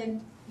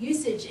penicillin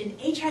usage in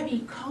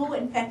HIV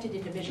co-infected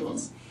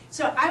individuals.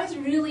 So I was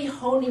really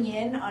honing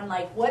in on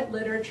what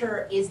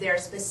literature is there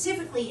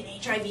specifically in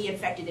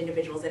HIV-infected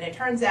individuals, and it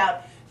turns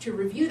out to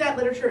review that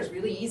literature is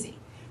really easy.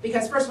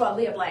 Because first of all,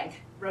 Leah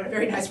Blank wrote a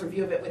very nice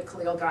review of it with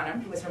Khalil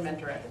Ghanem, who was her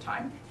mentor at the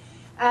time.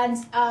 And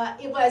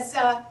it was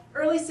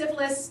early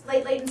syphilis,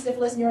 late latent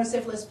syphilis,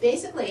 neurosyphilis.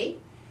 Basically,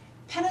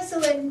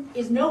 penicillin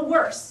is no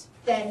worse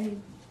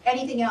than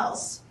anything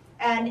else.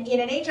 And in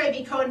an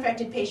HIV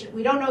co-infected patient,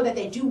 we don't know that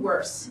they do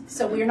worse,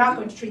 so we are not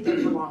going to treat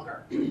them for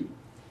longer.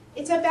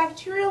 It's a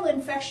bacterial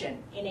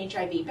infection in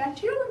HIV.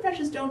 Bacterial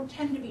infections don't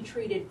tend to be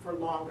treated for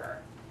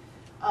longer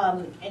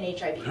in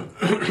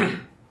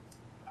HIV.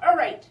 All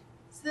right,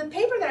 so the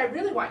paper that I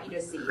really want you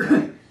to see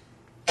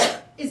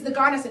is the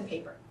Ghanesson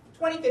paper,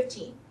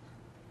 2015,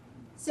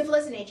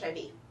 Syphilis and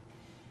HIV.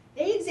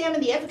 They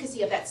examined the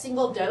efficacy of that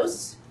single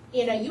dose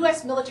in a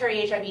US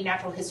military HIV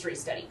natural history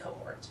study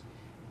cohort.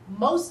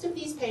 Most of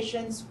these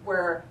patients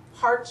were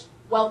heart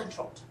well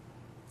controlled.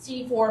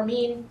 CD4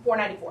 mean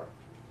 494.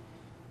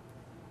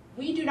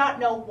 We do not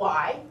know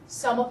why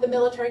some of the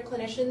military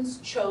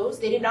clinicians chose.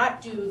 They did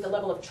not do the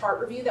level of chart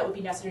review that would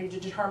be necessary to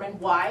determine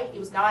why. It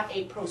was not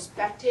a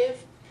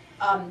prospective,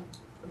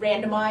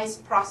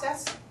 randomized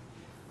process.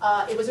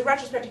 It was a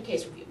retrospective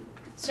case review.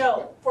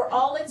 So for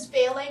all its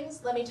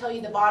failings, let me tell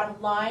you the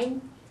bottom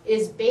line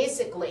is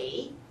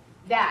basically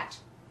that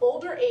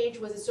older age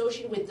was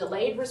associated with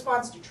delayed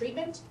response to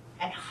treatment,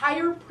 and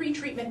higher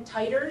pretreatment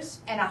titers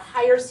and a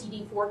higher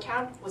CD4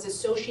 count was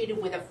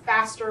associated with a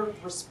faster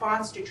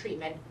response to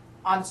treatment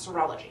on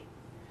serology.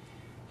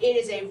 It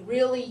is a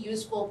really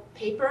useful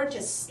paper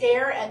to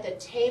stare at the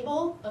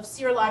table of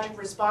serologic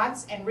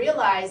response and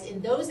realize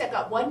in those that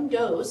got one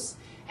dose,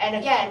 and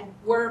again,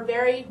 were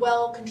very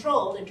well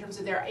controlled in terms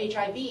of their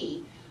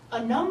HIV,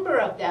 a number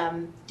of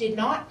them did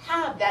not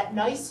have that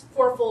nice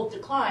fourfold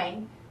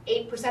decline,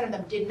 8% of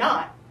them did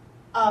not,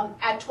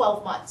 at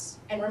 12 months.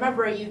 And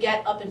remember, you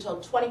get up until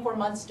 24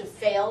 months to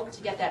fail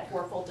to get that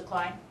fourfold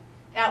decline.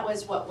 That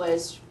was what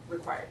was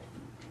required.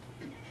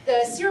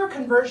 The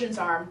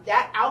seroconversions arm,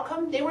 that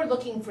outcome, they were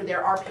looking for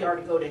their RPR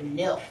to go to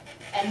nil.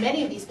 And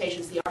many of these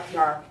patients, the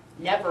RPR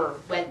never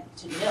went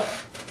to nil.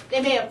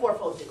 They may have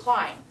fourfold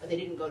decline, but they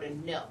didn't go to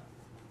nil.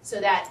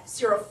 So that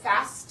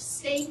serofast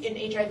state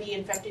in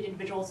HIV-infected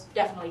individuals,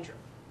 definitely true.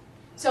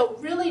 So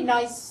really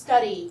nice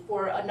study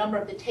for a number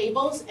of the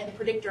tables and the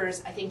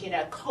predictors. I think in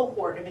a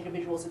cohort of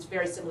individuals, it's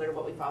very similar to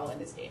what we follow in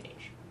this day and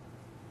age.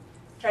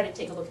 Try to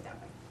take a look at that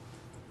one.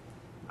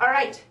 All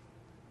right,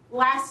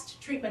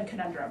 last treatment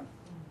conundrum.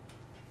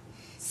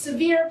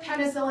 Severe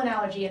penicillin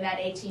allergy in that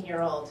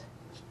 18-year-old.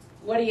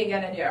 What are you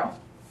gonna do?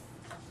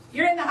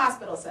 You're in the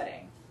hospital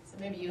setting, so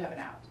maybe you have an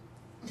out.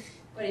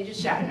 What did you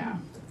just shout it out?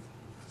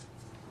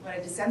 You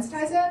want to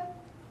desensitize him?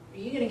 Or are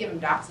you going to give him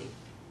doxy?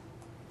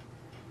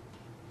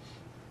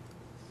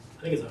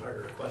 I think it's a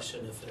harder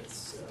question if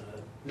it's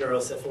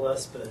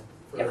neurosyphilis, but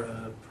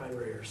for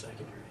primary or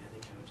secondary, I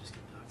think I would just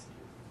give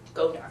doxy.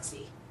 Go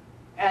doxy.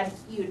 And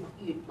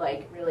you'd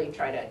like really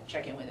try to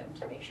check in with him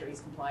to make sure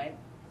he's compliant?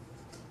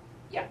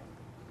 Yeah,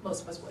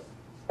 most of us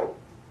would.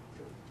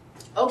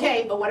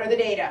 Okay, but what are the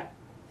data?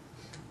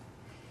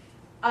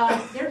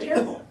 They're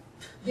terrible.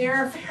 There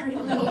are very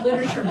little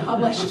literature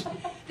published.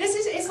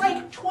 It's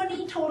like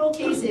 20 total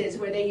cases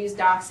where they use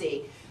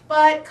doxy.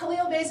 But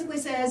Khalil basically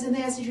says in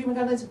the SC treatment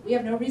guidelines, we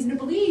have no reason to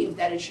believe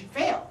that it should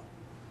fail.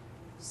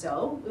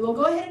 So we will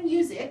go ahead and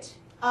use it.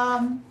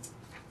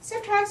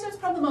 Ceftriaxone is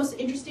probably the most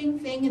interesting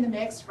thing in the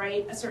mix,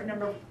 right? A certain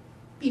number of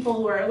people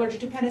who are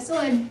allergic to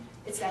penicillin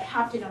It's that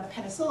hapten on the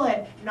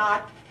penicillin,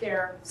 not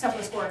their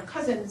cephalosporin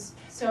cousins.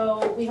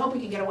 So we hope we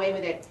can get away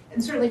with it.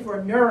 And certainly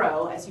for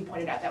neuro, as you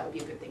pointed out, that would be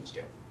a good thing to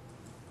do.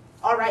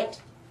 All right,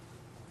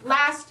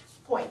 last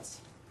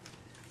points.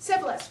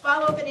 Syphilis,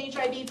 follow-up in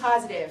HIV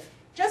positive.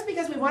 Just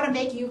because we want to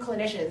make you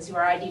clinicians who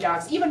are ID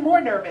docs even more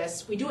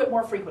nervous, we do it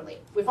more frequently.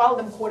 We follow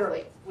them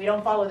quarterly. We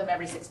don't follow them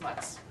every 6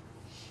 months.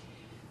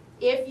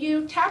 If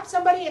you tap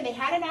somebody and they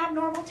had an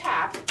abnormal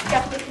tap,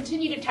 definitely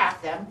continue to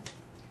tap them.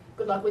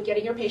 Good luck with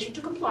getting your patient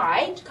to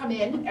comply, to come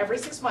in every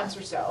 6 months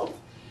or so.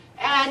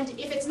 And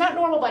if it's not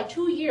normal by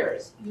 2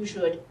 years, you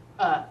should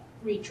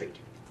retreat.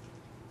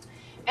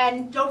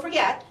 And don't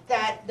forget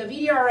that the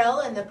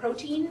VDRL and the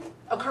protein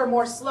occur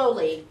more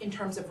slowly in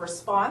terms of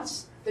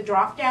response, the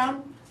drop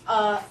down,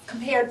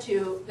 compared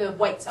to the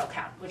white cell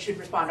count, which should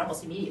respond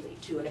almost immediately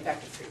to an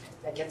effective treatment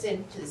that gets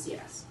into the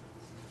CNS.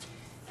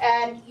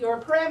 And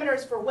your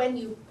parameters for when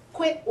you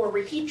quit or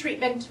repeat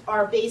treatment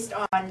are based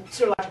on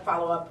serologic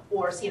follow-up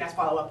or CNS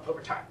follow-up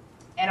over time,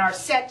 and are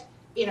set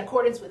in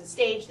accordance with the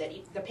stage that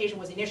the patient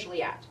was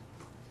initially at.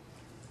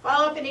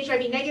 Follow-up in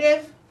HIV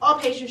negative, all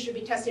patients should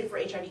be tested for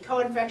HIV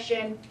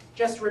co-infection.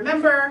 Just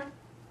remember,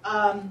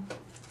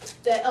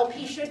 the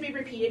LP should be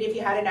repeated if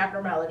you had an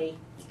abnormality,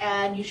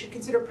 and you should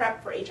consider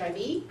PrEP for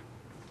HIV.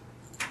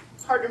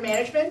 Partner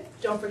management,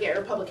 don't forget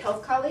your public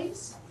health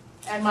colleagues.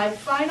 And my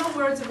final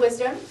words of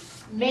wisdom,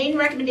 main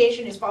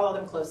recommendation is follow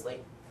them closely.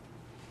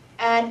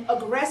 And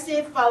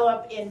aggressive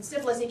follow-up in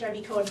syphilis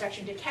HIV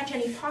co-infection to catch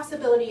any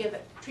possibility of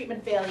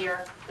treatment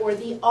failure or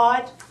the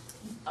odd,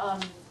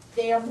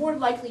 they are more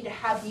likely to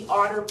have the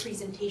odder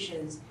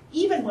presentations,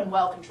 even when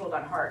well controlled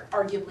on heart,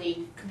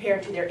 arguably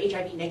compared to their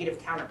HIV negative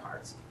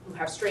counterparts who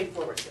have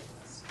straightforward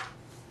syphilis.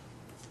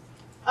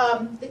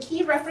 The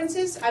key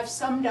references I've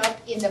summed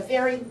up in the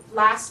very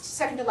last,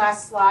 second to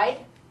last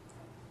slide.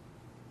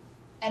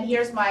 And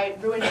here's my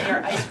ruining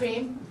your ice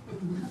cream.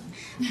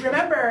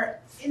 Remember,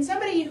 in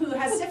somebody who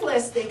has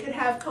syphilis, they could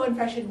have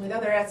co-infection with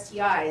other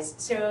STIs.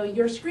 So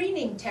your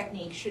screening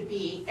technique should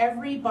be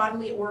every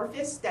bodily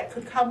orifice that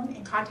could come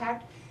in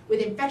contact with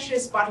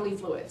infectious bodily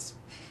fluids.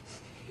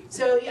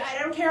 So I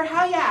don't care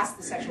how you ask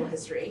the sexual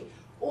history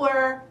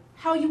or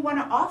how you want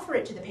to offer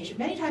it to the patient.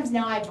 Many times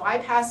now I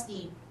bypass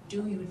the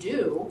do you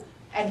do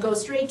and go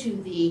straight to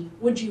the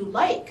would you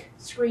like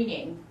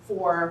screening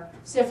for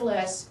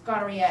syphilis,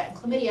 gonorrhea, and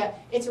chlamydia.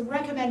 It's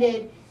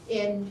recommended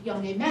in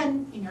young gay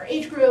men in your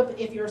age group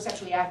if you're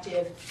sexually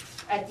active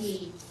at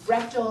the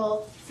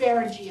rectal,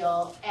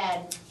 pharyngeal,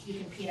 and you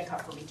can pee in a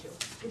cup for me too.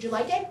 Would you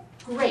like it?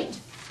 Great.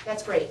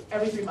 That's great.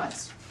 Every 3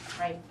 months,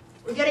 right?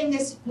 We're getting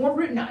this more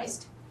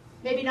routinized.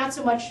 Maybe not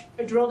so much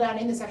a drill down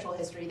in the sexual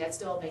history. That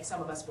still makes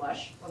some of us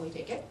blush when we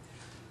take it.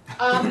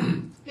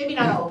 Maybe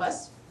not all of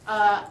us.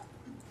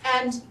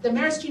 And the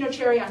maraschino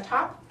cherry on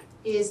top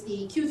is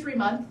the Q3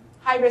 month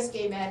high-risk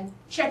gay men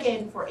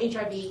check-in for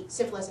HIV,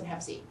 syphilis, and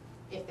Hep C.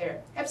 If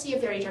they're Hep C,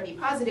 if they're HIV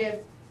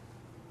positive,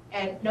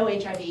 and no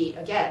HIV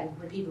again,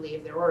 repeatedly,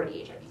 if they're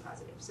already HIV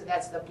positive. So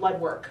that's the blood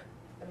work,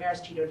 the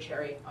maraschino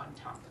cherry on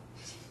top.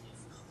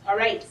 All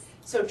right,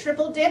 so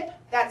triple dip,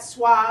 that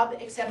swab,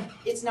 except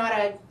it's not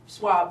a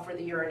swab for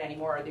the urine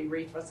anymore, or the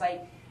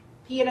erythrocyte.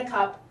 Pee in a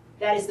cup,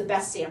 that is the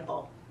best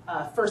sample,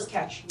 first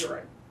catch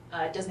urine.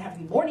 It doesn't have to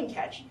be morning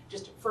catch,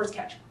 just first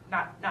catch,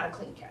 not a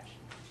clean catch.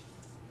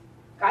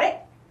 Got it?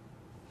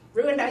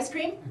 Ruined ice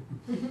cream?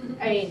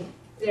 I mean,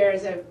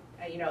 there's that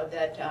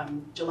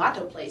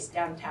gelato place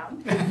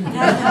downtown.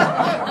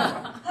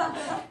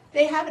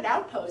 They have an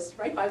outpost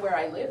right by where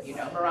I live,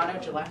 Murano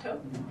Gelato,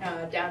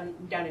 down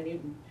in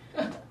Newton.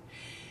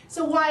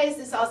 So why is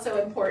this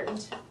also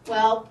important?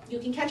 Well, you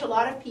can catch a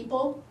lot of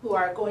people who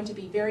are going to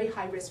be very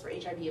high risk for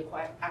HIV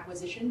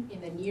acquisition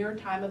in the near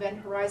time event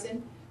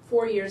horizon,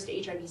 4 years to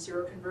HIV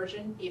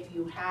seroconversion if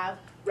you have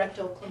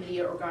rectal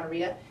chlamydia or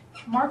gonorrhea,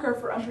 marker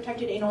for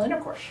unprotected anal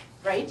intercourse,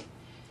 right?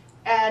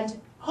 And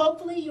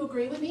hopefully you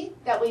agree with me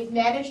that we've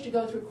managed to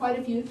go through quite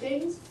a few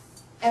things.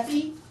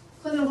 Epi,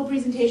 clinical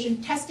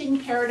presentation, testing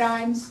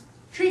paradigms,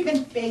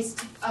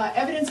 treatment-based,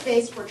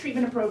 evidence-based for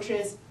treatment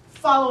approaches,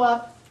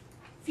 follow-up,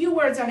 few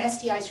words on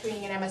STI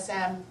screening and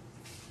MSM.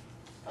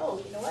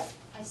 Oh, you know what?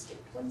 I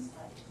skipped one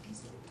slide. Let me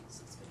see what this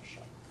is going to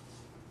show.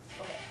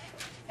 Okay.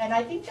 And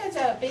I think that's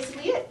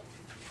basically it.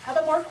 How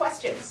about more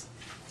questions?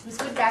 It was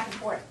good back and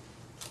forth.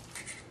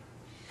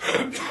 I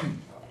don't know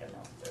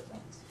if there are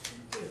ones.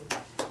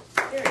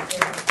 Very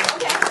good.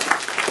 Okay.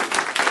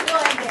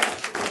 We'll end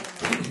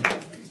there.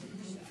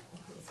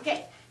 Okay.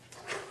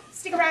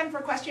 Stick around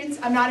for questions.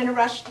 I'm not in a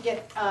rush to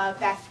get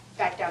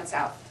back down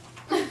south.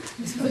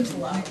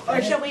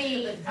 Or shall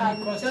we,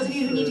 those of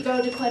you who need to go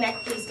to clinic,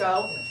 please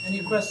go.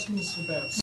 Any questions about